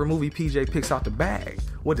about whatever movie PJ picks out the bag.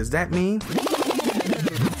 What does that mean?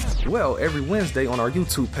 Well, every Wednesday on our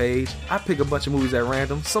YouTube page, I pick a bunch of movies at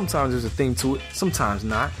random. Sometimes there's a theme to it, sometimes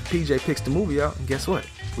not. PJ picks the movie out, and guess what?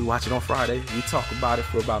 We watch it on Friday. We talk about it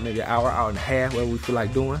for about maybe an hour and a half, whatever we feel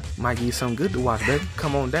like doing. Might give you something good to watch, baby.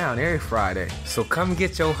 Come on down every Friday. So come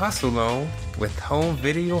get your hustle on with Home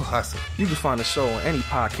Video Hustle. You can find the show on any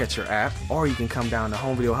podcatcher app, or you can come down to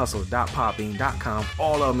homevideohustle.podbean.com.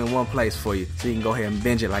 All of them in one place for you, so you can go ahead and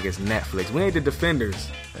binge it like it's Netflix. We ain't the Defenders,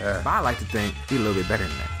 but I like to think we a little bit better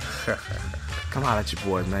than that. Come holler at your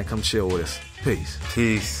boys, man. Come chill with us. Peace.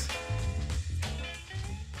 Peace.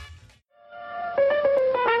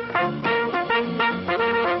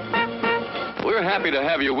 We're happy to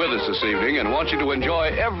have you with us this evening and want you to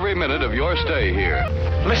enjoy every minute of your stay here.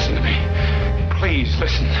 Listen to me. Please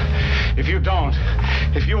listen. If you don't,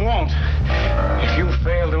 if you won't, if you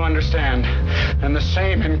fail to understand, then the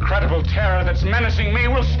same incredible terror that's menacing me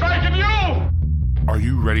will strike at you! Are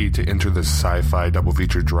you ready to enter the Sci-Fi Double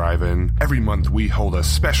Feature Drive-In? Every month we hold a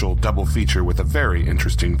special double feature with a very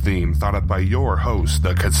interesting theme thought up by your host,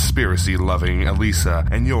 the conspiracy-loving Elisa,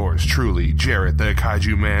 and yours truly, Jarrett the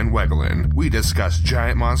Kaiju Man Wegelin. We discuss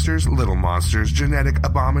giant monsters, little monsters, genetic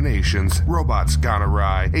abominations, robots gone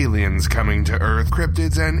awry, aliens coming to Earth,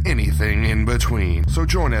 cryptids, and anything in between. So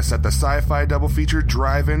join us at the Sci-Fi Double Feature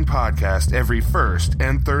Drive-In podcast every first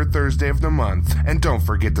and third Thursday of the month. And don't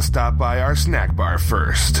forget to stop by our snack bar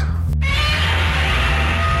first.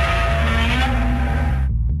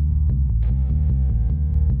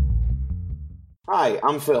 Hi,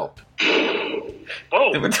 I'm Phil.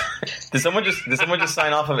 Oh, did someone just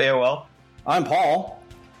sign off of AOL? I'm Paul.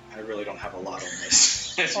 I really don't have a lot on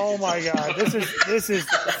this. Oh my god, this is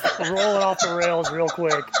rolling off the rails real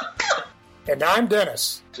quick. And I'm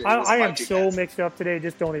Dennis. I am so mixed up today.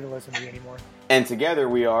 Just don't even listen to me anymore. And together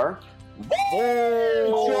we are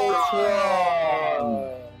Voltron.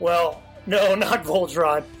 Well, no, not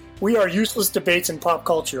Voltron. We are Useless Debates in Pop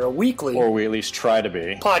Culture, a weekly, or we at least try to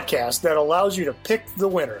be, podcast that allows you to pick the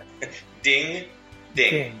winner. Ding,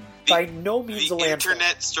 ding. By no means the a lamb.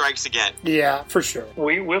 Internet strikes again. Yeah, for sure.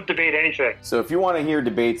 We'll debate anything. So if you want to hear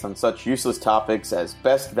debates on such useless topics as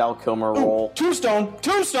Best Val Kilmer Role,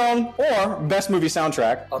 Tombstone, or Best Movie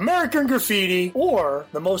Soundtrack, American Graffiti, or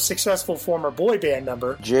the most successful former boy band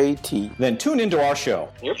member, JT, then tune into our show.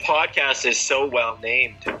 Your podcast is so well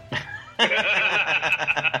named.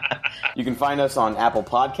 You can find us on Apple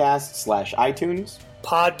Podcasts / iTunes,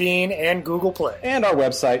 Podbean, and Google Play. And our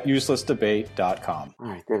website, uselessdebate.com. All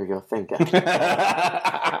right, there we go. Thank God.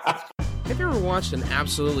 Have you ever watched an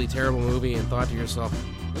absolutely terrible movie and thought to yourself,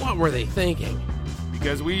 what were they thinking?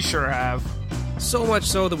 Because we sure have. So much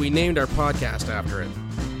so that we named our podcast after it.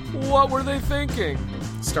 What were they thinking?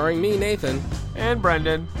 starring me, Nathan. And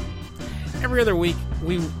Brendan. Every other week,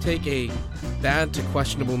 we take a bad to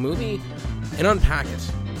questionable movie and unpack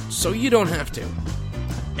it, so you don't have to.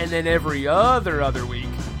 And then every other week,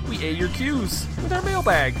 we A your Q's with our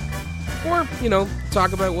mailbag. Or,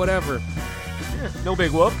 talk about whatever. Yeah, no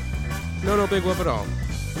big whoop. No big whoop at all.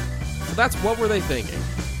 So that's What Were They Thinking?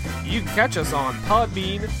 You can catch us on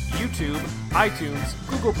Podbean, YouTube, iTunes,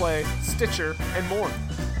 Google Play, Stitcher, and more.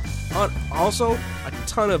 Also, a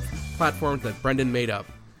ton of platforms that Brendan made up.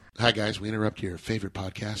 Hi, guys. We interrupt your favorite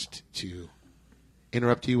podcast to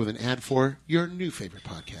interrupt you with an ad for your new favorite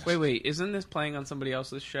podcast. Wait. Isn't this playing on somebody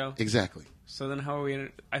else's show? Exactly. So then how are we...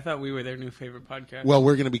 I thought we were their new favorite podcast. Well,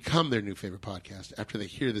 we're going to become their new favorite podcast after they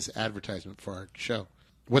hear this advertisement for our show.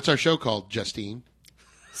 What's our show called, Justine?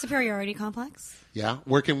 Superiority Complex. Yeah.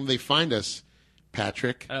 Where can they find us,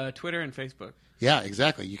 Patrick? Twitter and Facebook. Yeah,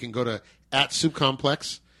 exactly. You can go to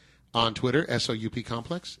 @SoupComplex on Twitter, SOUP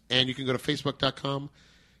Complex, and you can go to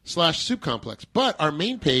Facebook.com/SoupComplex. But our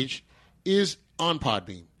main page is on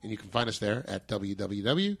Podbean, and you can find us there at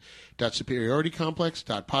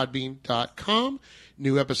www.superioritycomplex.podbean.com.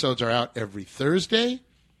 New episodes are out every Thursday.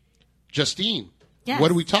 Justine, yes. What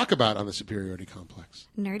do we talk about on the Superiority Complex?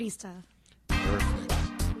 Nerdy stuff. Perfect.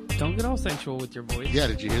 Don't get all sensual with your voice. Yeah,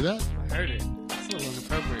 did you hear that? I heard it. It's a little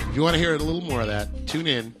inappropriate. If you want to hear a little more of that, tune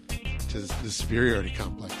in to the Superiority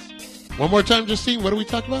Complex. One more time, Justine, what do we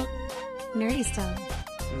talk about? Nerdy stuff.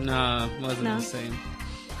 Nah, wasn't the same.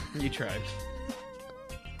 You tried.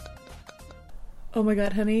 Oh my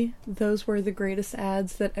god, honey. Those were the greatest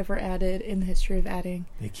ads that ever added in the history of adding.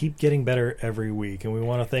 They keep getting better every week, and we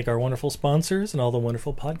want to thank our wonderful sponsors and all the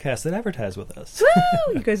wonderful podcasts that advertise with us.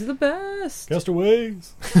 Woo! You guys are the best.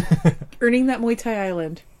 Castaways. Earning that Muay Thai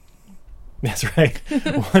Island. That's right.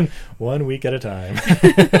 one week at a time.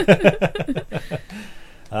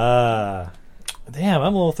 Damn,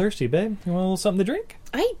 I'm a little thirsty, babe. You want a little something to drink?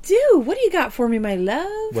 I do. What do you got for me, my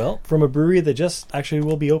love? Well, from a brewery that just actually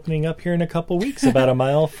will be opening up here in a couple weeks, about a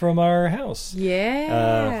mile from our house.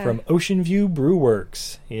 Yeah. From Ocean View Brew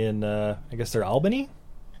Works in, I guess they're Albany,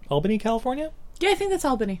 California? Yeah, I think that's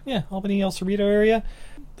Albany. Yeah, Albany, El Cerrito area.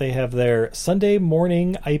 They have their Sunday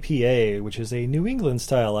Morning IPA, which is a New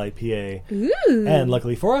England-style IPA. Ooh. And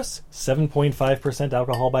luckily for us, 7.5%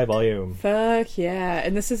 alcohol by volume. Fuck yeah.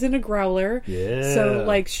 And this is in a growler. Yeah. So,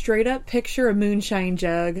 like, straight up picture a moonshine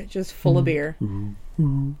jug just full of beer. Opening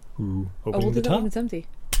we'll do the that top. when it's empty.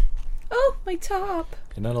 Oh, my top.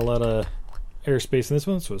 And not a lot of airspace in this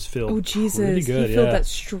one, so it's filled Oh, Jesus. pretty good. He filled yeah. that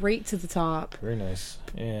straight to the top. Very nice.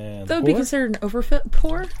 And That would be considered an overfill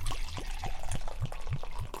pour?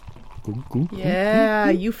 Yeah,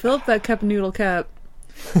 you filled that cup noodle cup.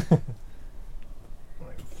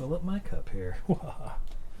 Fill up my cup here.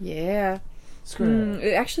 Yeah.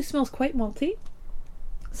 It actually smells quite malty.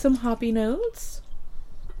 Some hoppy notes.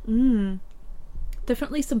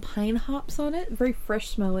 Definitely some pine hops on it. Very fresh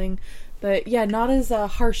smelling. But yeah, not as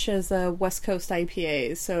harsh as West Coast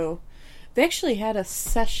IPAs. So they actually had a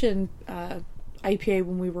session IPA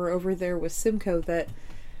when we were over there with Simcoe that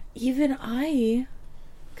even I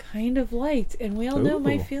kind of liked, and we all know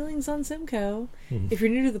my feelings on Simcoe. If you're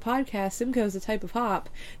new to the podcast, Simcoe is a type of hop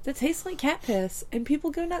that tastes like cat piss, and people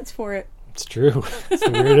go nuts for it. It's true. It's the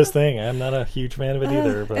weirdest thing. I'm not a huge fan of it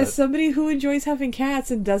either. But as somebody who enjoys having cats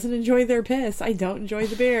and doesn't enjoy their piss, I don't enjoy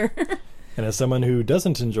the beer. And as someone who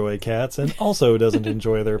doesn't enjoy cats and also doesn't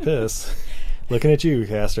enjoy their piss, looking at you,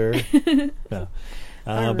 Caster. No.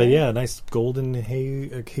 But yeah, nice golden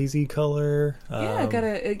hazy color.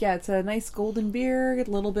 It's a nice golden beer. Got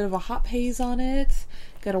a little bit of a hop haze on it.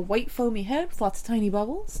 Got a white foamy head with lots of tiny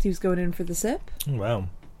bubbles. Steve's going in for the sip. Oh, wow.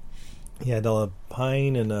 Yeah, the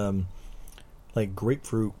pine and like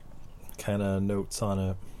grapefruit kind of notes on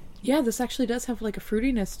it. Yeah, this actually does have like a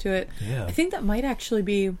fruitiness to it. Yeah. I think that might actually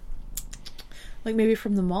be like maybe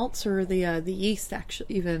from the malts or the yeast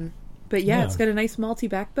actually even. But yeah, it's got a nice malty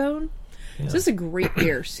backbone. Yeah. So this is a great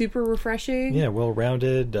beer. Super refreshing. Yeah,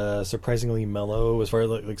 well-rounded, surprisingly mellow. As far as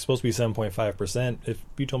like supposed to be 7.5%. If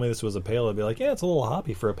you told me this was a pale, I'd be like, yeah, it's a little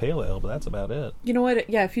hoppy for a pale ale, but that's about it. You know what?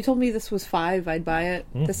 Yeah, if you told me this was 5, I'd buy it.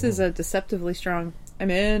 Mm-hmm. This is a deceptively strong. I'm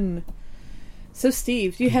in. So,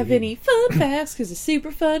 Steve, do you have any fun facts? Because it's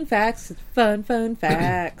super fun facts. It's fun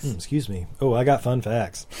facts. Excuse me. Oh, I got fun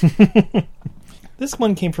facts. This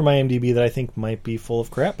one came from IMDb that I think might be full of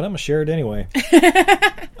crap, but I'm going to share it anyway.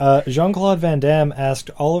 Jean-Claude Van Damme asked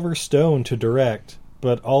Oliver Stone to direct,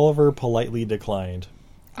 but Oliver politely declined.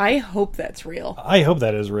 I hope that's real. I hope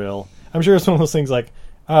that is real. I'm sure it's one of those things like,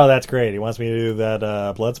 oh, that's great. He wants me to do that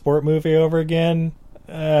Bloodsport movie over again.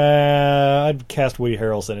 I'd cast Woody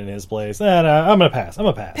Harrelson in his place. No, I'm gonna pass.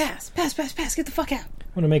 Pass. Get the fuck out.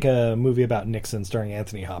 I'm gonna make a movie about Nixon starring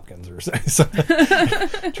Anthony Hopkins or something.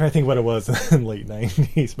 Trying to think what it was in the late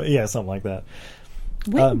 90s, but yeah, something like that.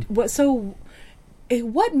 What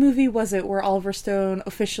movie was it where Oliver Stone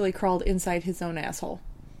officially crawled inside his own asshole?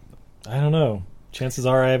 I don't know. Chances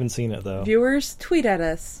are I haven't seen it, though. Viewers, tweet at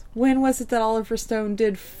us. When was it that Oliver Stone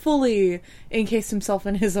did fully encase himself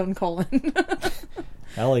in his own colon?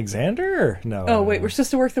 Alexander? No. Oh, wait, we're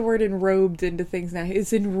supposed to work the word enrobed into things now.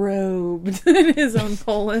 He's enrobed in his own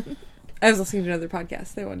colon. I was listening to another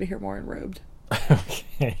podcast. They wanted to hear more enrobed.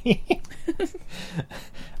 Okay.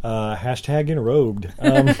 Hashtag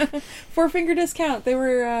enrobed. Four-finger discount. They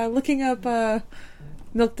were looking up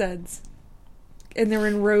Milk Duds. And they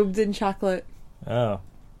were enrobed in chocolate. Oh.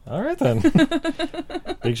 All right, then.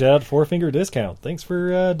 Big shout out to Four Finger Discount. Thanks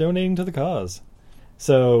for donating to the cause.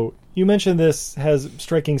 So, you mentioned this has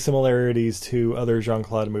striking similarities to other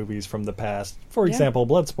Jean-Claude movies from the past. For example,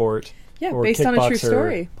 Bloodsport. Yeah, or based on a true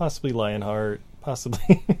story. Possibly Lionheart.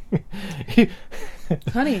 Possibly.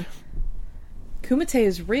 Honey, Kumite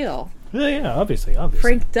is real. Yeah, obviously.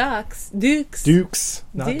 Frank Dukes,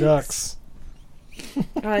 not Ducks.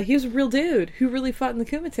 He was a real dude who really fought in the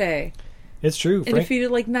Kumite. It's true. And defeated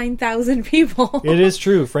like 9,000 people. It is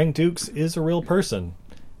true. Frank Dukes is a real person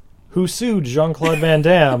who sued Jean-Claude Van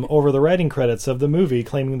Damme over the writing credits of the movie,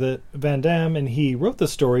 claiming that Van Damme and he wrote the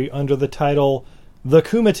story under the title The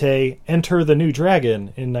Kumite Enter the New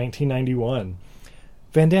Dragon in 1991.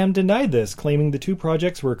 Van Damme denied this, claiming the two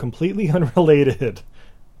projects were completely unrelated.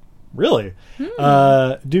 Really?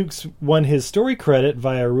 Dukes won his story credit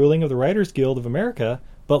via ruling of the Writers Guild of America,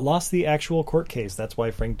 but lost the actual court case. That's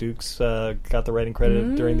why Frank Dukes got the writing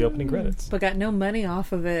credit during the opening credits. But got no money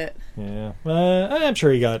off of it. Yeah. I'm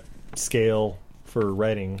sure he got scale for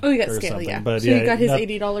writing. Oh, he got or scale, something. Yeah. But so yeah, he got his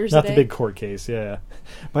 $80 a day? Not the big court case, yeah.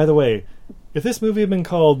 By the way, if this movie had been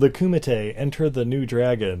called The Kumite Enter the New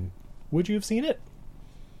Dragon, would you have seen it?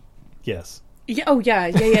 Yes.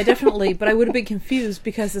 Yeah, definitely. But I would have been confused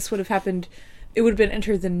because this would have happened. It would have been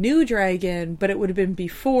Enter the New Dragon, but it would have been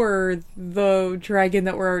before the dragon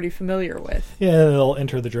that we're already familiar with. Yeah, they'll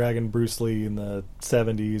Enter the Dragon Bruce Lee in the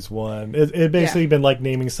 70s one. It basically been like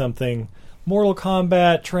naming something Mortal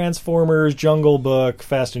Kombat, Transformers, Jungle Book,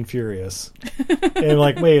 Fast and Furious. And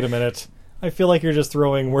like, wait a minute. I feel like you're just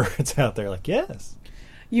throwing words out there. Like, yes.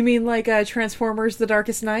 You mean like Transformers The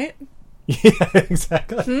Darkest Night? Yeah,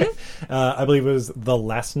 exactly. I believe it was The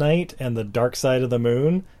Last Night and The Dark Side of the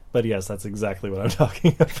Moon. But yes, that's exactly what I'm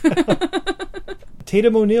talking about.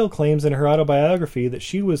 Tatum O'Neal claims in her autobiography that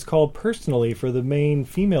she was called personally for the main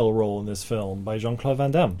female role in this film by Jean-Claude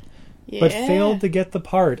Van Damme, but failed to get the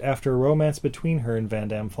part after a romance between her and Van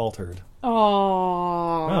Damme faltered.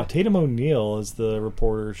 Aww. Wow, Tatum O'Neal is the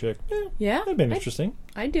reporter chick. Yeah. That'd been interesting.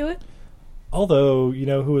 I'd do it. Although, you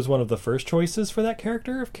know who was one of the first choices for that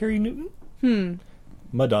character of Carrie Newton?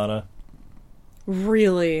 Madonna.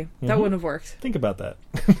 Really? That wouldn't have worked. Think about that.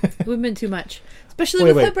 It would have been too much.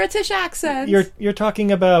 Especially with the British accent. You're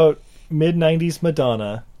talking about mid-90s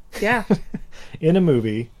Madonna. Yeah. In a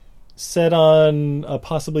movie set on a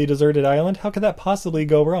possibly deserted island. How could that possibly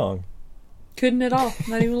go wrong? Couldn't at all.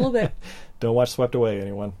 Not even a little bit. Don't watch Swept Away,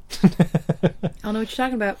 anyone. I don't know what you're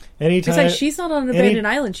talking about. Anytime, it's like she's not on an abandoned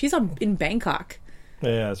island. She's in Bangkok.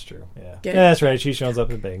 Yeah, that's true. Yeah, that's right. She shows up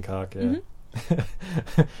in Bangkok. Yeah.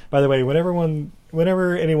 By the way,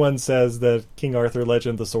 whenever anyone says that King Arthur: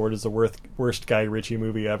 Legend of the Sword is the worst Guy Ritchie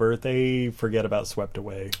movie ever, they forget about Swept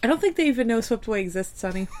Away. I don't think they even know Swept Away exists,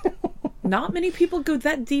 honey. Not many people go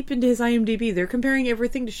that deep into his IMDb. They're comparing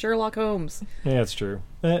everything to Sherlock Holmes. Yeah, that's true.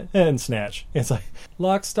 And Snatch. It's like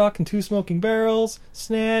Lock, Stock, and Two Smoking Barrels,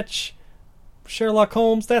 Snatch, Sherlock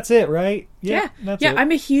Holmes. That's it, right? Yeah. That's it.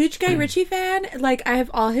 I'm a huge Guy Ritchie fan. Like, I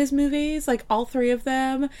have all his movies, like all three of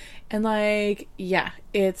them, and like,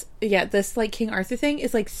 this like King Arthur thing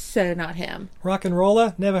is like so not him. Rock and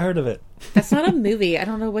Rolla? Never heard of it. That's not a movie. I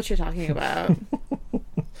don't know what you're talking about.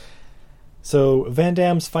 So Van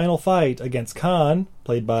Damme's final fight against Khan,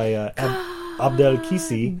 played by Abdel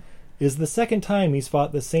Kissi, is the second time he's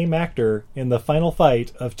fought the same actor in the final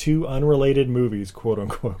fight of two unrelated movies, quote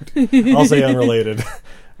unquote. I'll say unrelated,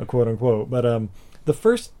 quote unquote. But the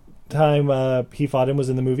first time he fought him was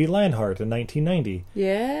in the movie Lionheart in 1990.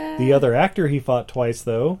 Yeah. The other actor he fought twice,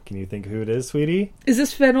 though. Can you think who it is, sweetie? Is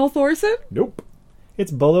this Fennel Thorson? Nope. It's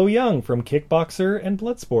Bolo Young from Kickboxer and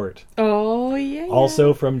Bloodsport. Oh, yeah.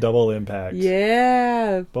 Also from Double Impact.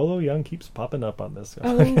 Yeah. Bolo Young keeps popping up on this.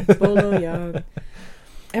 Oh, Bolo Young.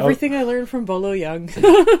 Everything I learned from Bolo Young.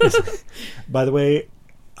 By the way,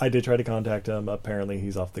 I did try to contact him. Apparently,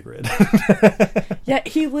 he's off the grid. Yeah,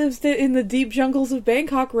 he lives in the deep jungles of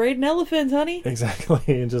Bangkok raiding elephants, honey. Exactly,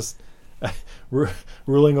 and just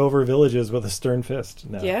ruling over villages with a stern fist.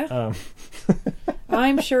 No. Yeah.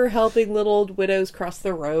 I'm sure helping little old widows cross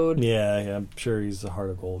the road. Yeah, I'm sure he's a heart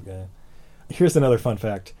of gold guy. Here's another fun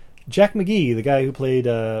fact. Jack McGee, the guy who played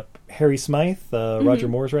Harry Smythe, Roger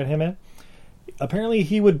Moore's right hand man, apparently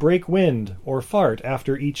he would break wind or fart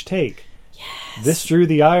after each take. Yes. This drew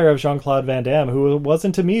the ire of Jean-Claude Van Damme, who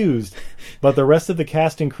wasn't amused, but the rest of the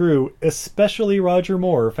cast and crew, especially Roger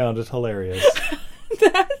Moore, found it hilarious.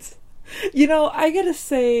 That's... You know, I gotta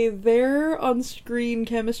say, their on-screen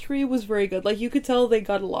chemistry was very good. Like, you could tell they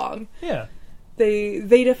got along. Yeah.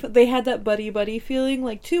 They had that buddy-buddy feeling.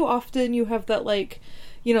 Like, too often you have that, like,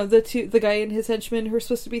 you know, the guy and his henchmen who are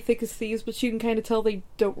supposed to be thick as thieves, but you can kind of tell they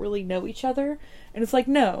don't really know each other. And it's like,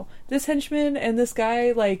 no, this henchman and this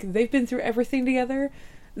guy, like, they've been through everything together.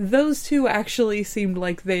 Those two actually seemed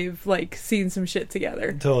like they've, like, seen some shit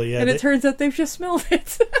together. Totally, yeah. And it turns out they've just smelled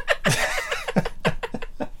it.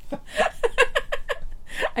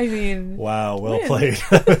 I mean... Wow, well played.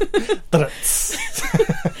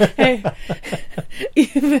 Hey,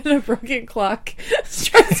 even a broken clock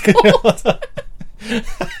strikes gold.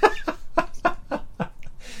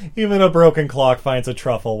 Even a broken clock finds a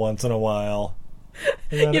truffle once in a while.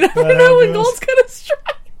 You never know when gold's gonna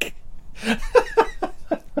strike.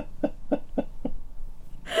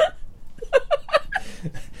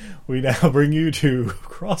 We now bring you to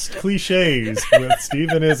Crossed Cliches with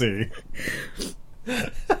Steve and Izzy.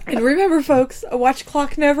 And remember, folks, a watch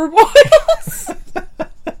clock never boils.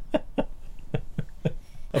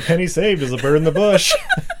 A penny saved is a bird in the bush.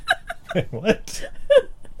 Wait, what?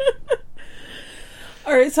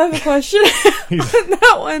 Alright, so I have a question on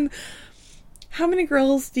that one. How many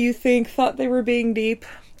girls do you think thought they were being deep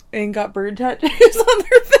and got bird tattoos on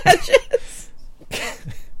their badges?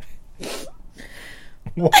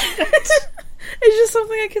 What? It's just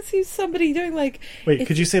something I could see somebody doing. Like, wait,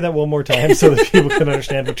 could you say that one more time so that people can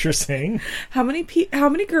understand what you're saying? How many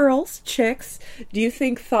girls, chicks, do you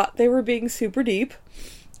think thought they were being super deep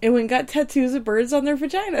and went and got tattoos of birds on their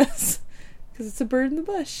vaginas? Because it's a bird in the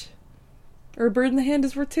bush. Or a bird in the hand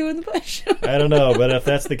is worth two in the bush. I don't know, but if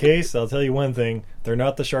that's the case, I'll tell you one thing. They're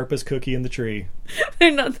not the sharpest cookie in the tree. They're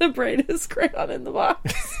not the brightest crayon in the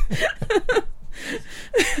box.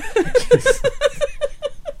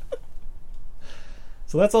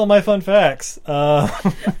 So that's all my fun facts.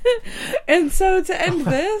 And so to end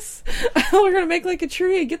this, we're going to make like a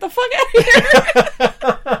tree and get the fuck out of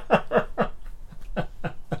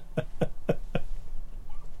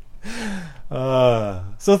here.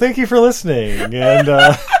 So thank you for listening. And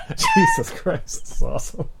Jesus Christ, this is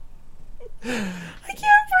awesome. I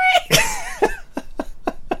can't breathe.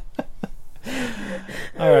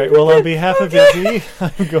 All right, well, on behalf of Izzy,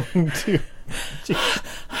 I'm going to...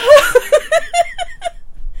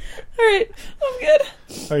 Alright, I'm good.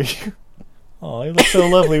 Are you? Oh, you look so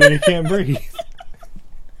lovely when you can't breathe.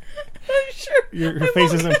 I'm sure. Your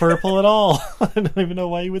face isn't purple at all. I don't even know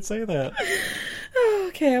why you would say that.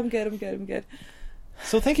 Okay, I'm good.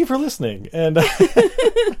 So thank you for listening. And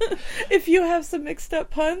if you have some mixed up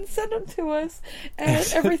puns, send them to us at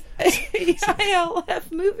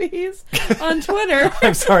ILF Movies on Twitter.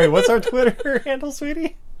 I'm sorry, what's our Twitter handle,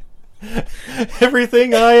 sweetie?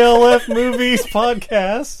 Everything ILF Movies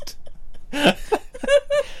Podcast.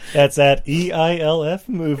 That's at EILF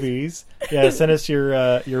Movies. Yeah, send us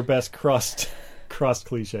your best crossed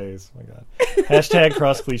cliches. Oh my God. Hashtag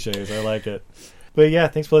crossed cliches. I like it. But yeah,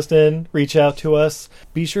 thanks for listening. Reach out to us.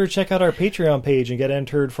 Be sure to check out our Patreon page and get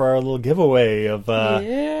entered for our little giveaway of a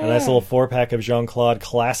nice little 4-pack of Jean-Claude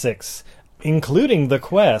classics, including The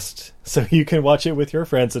Quest, so you can watch it with your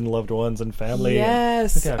friends and loved ones and family.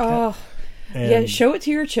 Yes. Yeah, show it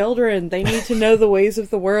to your children. They need to know the ways of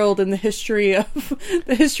the world and the history of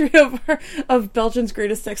Belgium's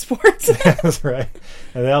greatest exports. That's right.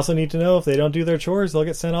 And they also need to know if they don't do their chores, they'll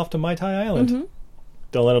get sent off to Mai Tai Island. Mm-hmm.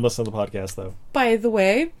 Don't let them listen to the podcast, though. By the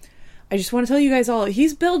way, I just want to tell you guys all,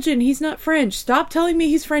 he's Belgian, he's not French. Stop telling me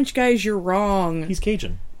he's French, guys. You're wrong. He's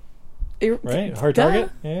Cajun. Right? Hard target?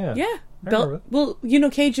 Yeah. Yeah. Well, you know,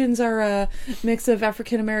 Cajuns are a mix of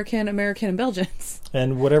African-American, American, and Belgians.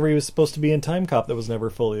 And whatever he was supposed to be in Time Cop that was never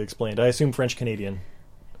fully explained. I assume French-Canadian.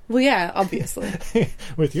 Well, yeah, obviously.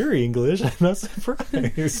 With your English, I'm not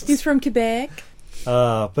surprised. He's from Quebec.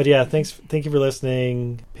 But yeah, thank you for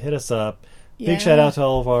listening. Hit us up. Big shout out to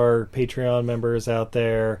all of our Patreon members out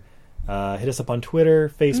there. Hit us up on Twitter,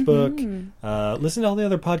 Facebook. Listen to all the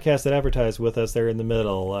other podcasts that advertise with us. They're in the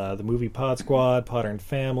middle. The Movie Pod Squad, Potter and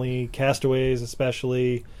Family, Castaways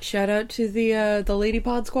especially. Shout out to the Lady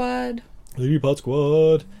Pod Squad. Lady Pod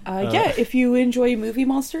Squad. Yeah, if you enjoy movie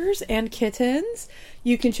monsters and kittens,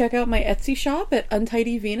 you can check out my Etsy shop at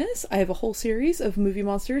Untidy Venus. I have a whole series of movie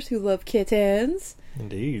monsters who love kittens.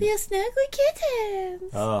 Indeed. You snuggly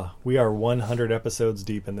kittens. We are 100 episodes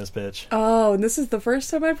deep in this bitch. Oh, and this is the first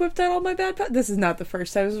time I've whipped out all my bad This is not the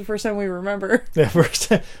first time. This is the first time we remember. Yeah, first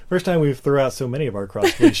time we've threw out so many of our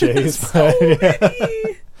cross cliches. So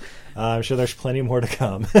many. I'm sure there's plenty more to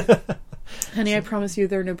come. Honey, I promise you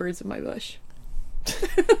there are no birds in my bush.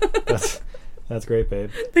 That's great, babe.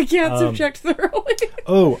 The cats object thoroughly.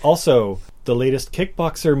 Oh, also, the latest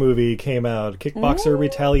Kickboxer movie came out. Kickboxer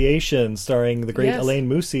Retaliation, starring the great Elaine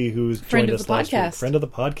Moosey, who's joined us last week. Friend of the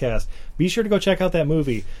podcast. Be sure to go check out that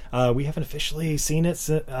movie. We haven't officially seen it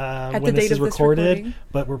when this is recorded,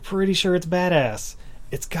 but we're pretty sure it's badass.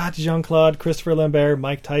 It's got Jean-Claude, Christopher Lambert,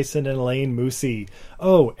 Mike Tyson, and Elaine Moosey.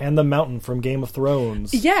 Oh, and The Mountain from Game of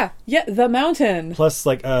Thrones. Yeah, The Mountain. Plus,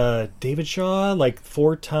 David Shaw,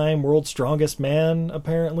 4-time World's Strongest Man,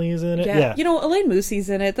 apparently, is in it. Yeah. You know, Elaine Moosey's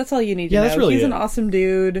in it. That's all you need to know. That's really He's an awesome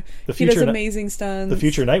dude. He does amazing stunts. The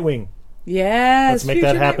future Nightwing. Yes. Let's make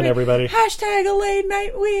that happen, everybody. Hashtag Elaine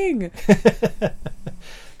Nightwing.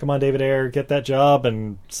 Come on, David Ayer, get that job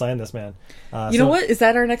and sign this man. You know what? Is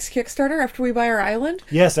that our next Kickstarter after we buy our island?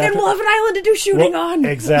 Yes. And we'll have an island to do shooting on.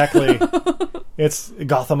 Exactly. It's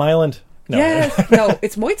Gotham Island. No. Yes. No,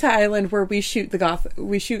 it's Muay Thai Island where we shoot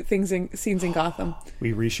scenes in Gotham.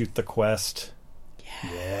 We reshoot The Quest.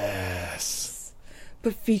 Yes.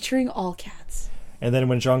 But featuring all cats. And then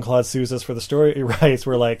when Jean-Claude sues us for the story rights,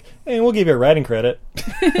 we're like, hey, we'll give you a writing credit.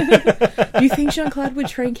 Do you think Jean-Claude would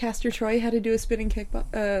train Castor Troy how to do a spinning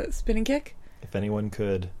kick? If anyone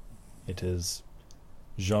could, it is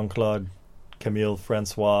Jean-Claude Camille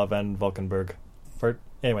Francois van Valkenburg.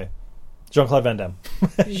 Anyway, Jean-Claude Van Damme.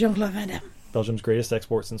 Jean-Claude Van Damme. Belgium's greatest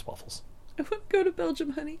export since waffles. I want to go to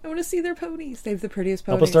Belgium, honey. I want to see their ponies. They have the prettiest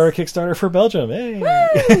ponies. Help us start a Kickstarter for Belgium. Hey!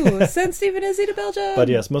 Woo! Send Steve and Izzy to Belgium. But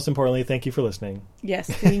yes, most importantly, thank you for listening. Yes,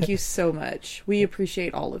 thank you so much. We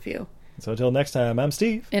appreciate all of you. So until next time, I'm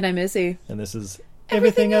Steve. And I'm Izzy. And this is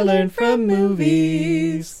Everything I Learned from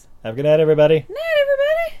Movies. Have a good night, everybody.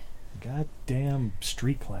 Night, everybody. Goddamn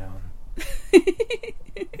street clown.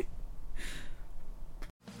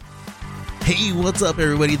 Hey, what's up,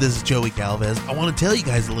 everybody? This is Joey Galvez. I want to tell you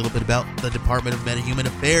guys a little bit about the Department of Metahuman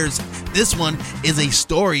Affairs. This one is a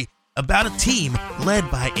story about a team led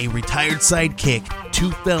by a retired sidekick,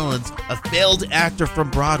 2 felons, a failed actor from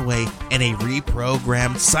Broadway, and a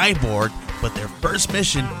reprogrammed cyborg. But their first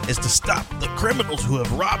mission is to stop the criminals who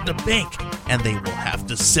have robbed a bank, and they will have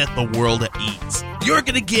to set the world at ease. You're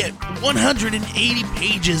going to get 180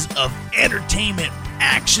 pages of entertainment,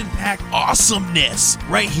 action-packed awesomeness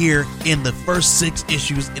right here in the first 6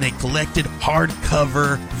 issues in a collected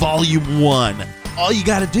hardcover volume 1. All you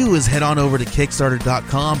got to do is head on over to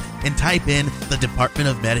Kickstarter.com and type in the Department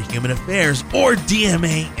of Metahuman Affairs or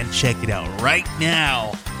DMA and check it out right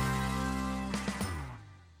now.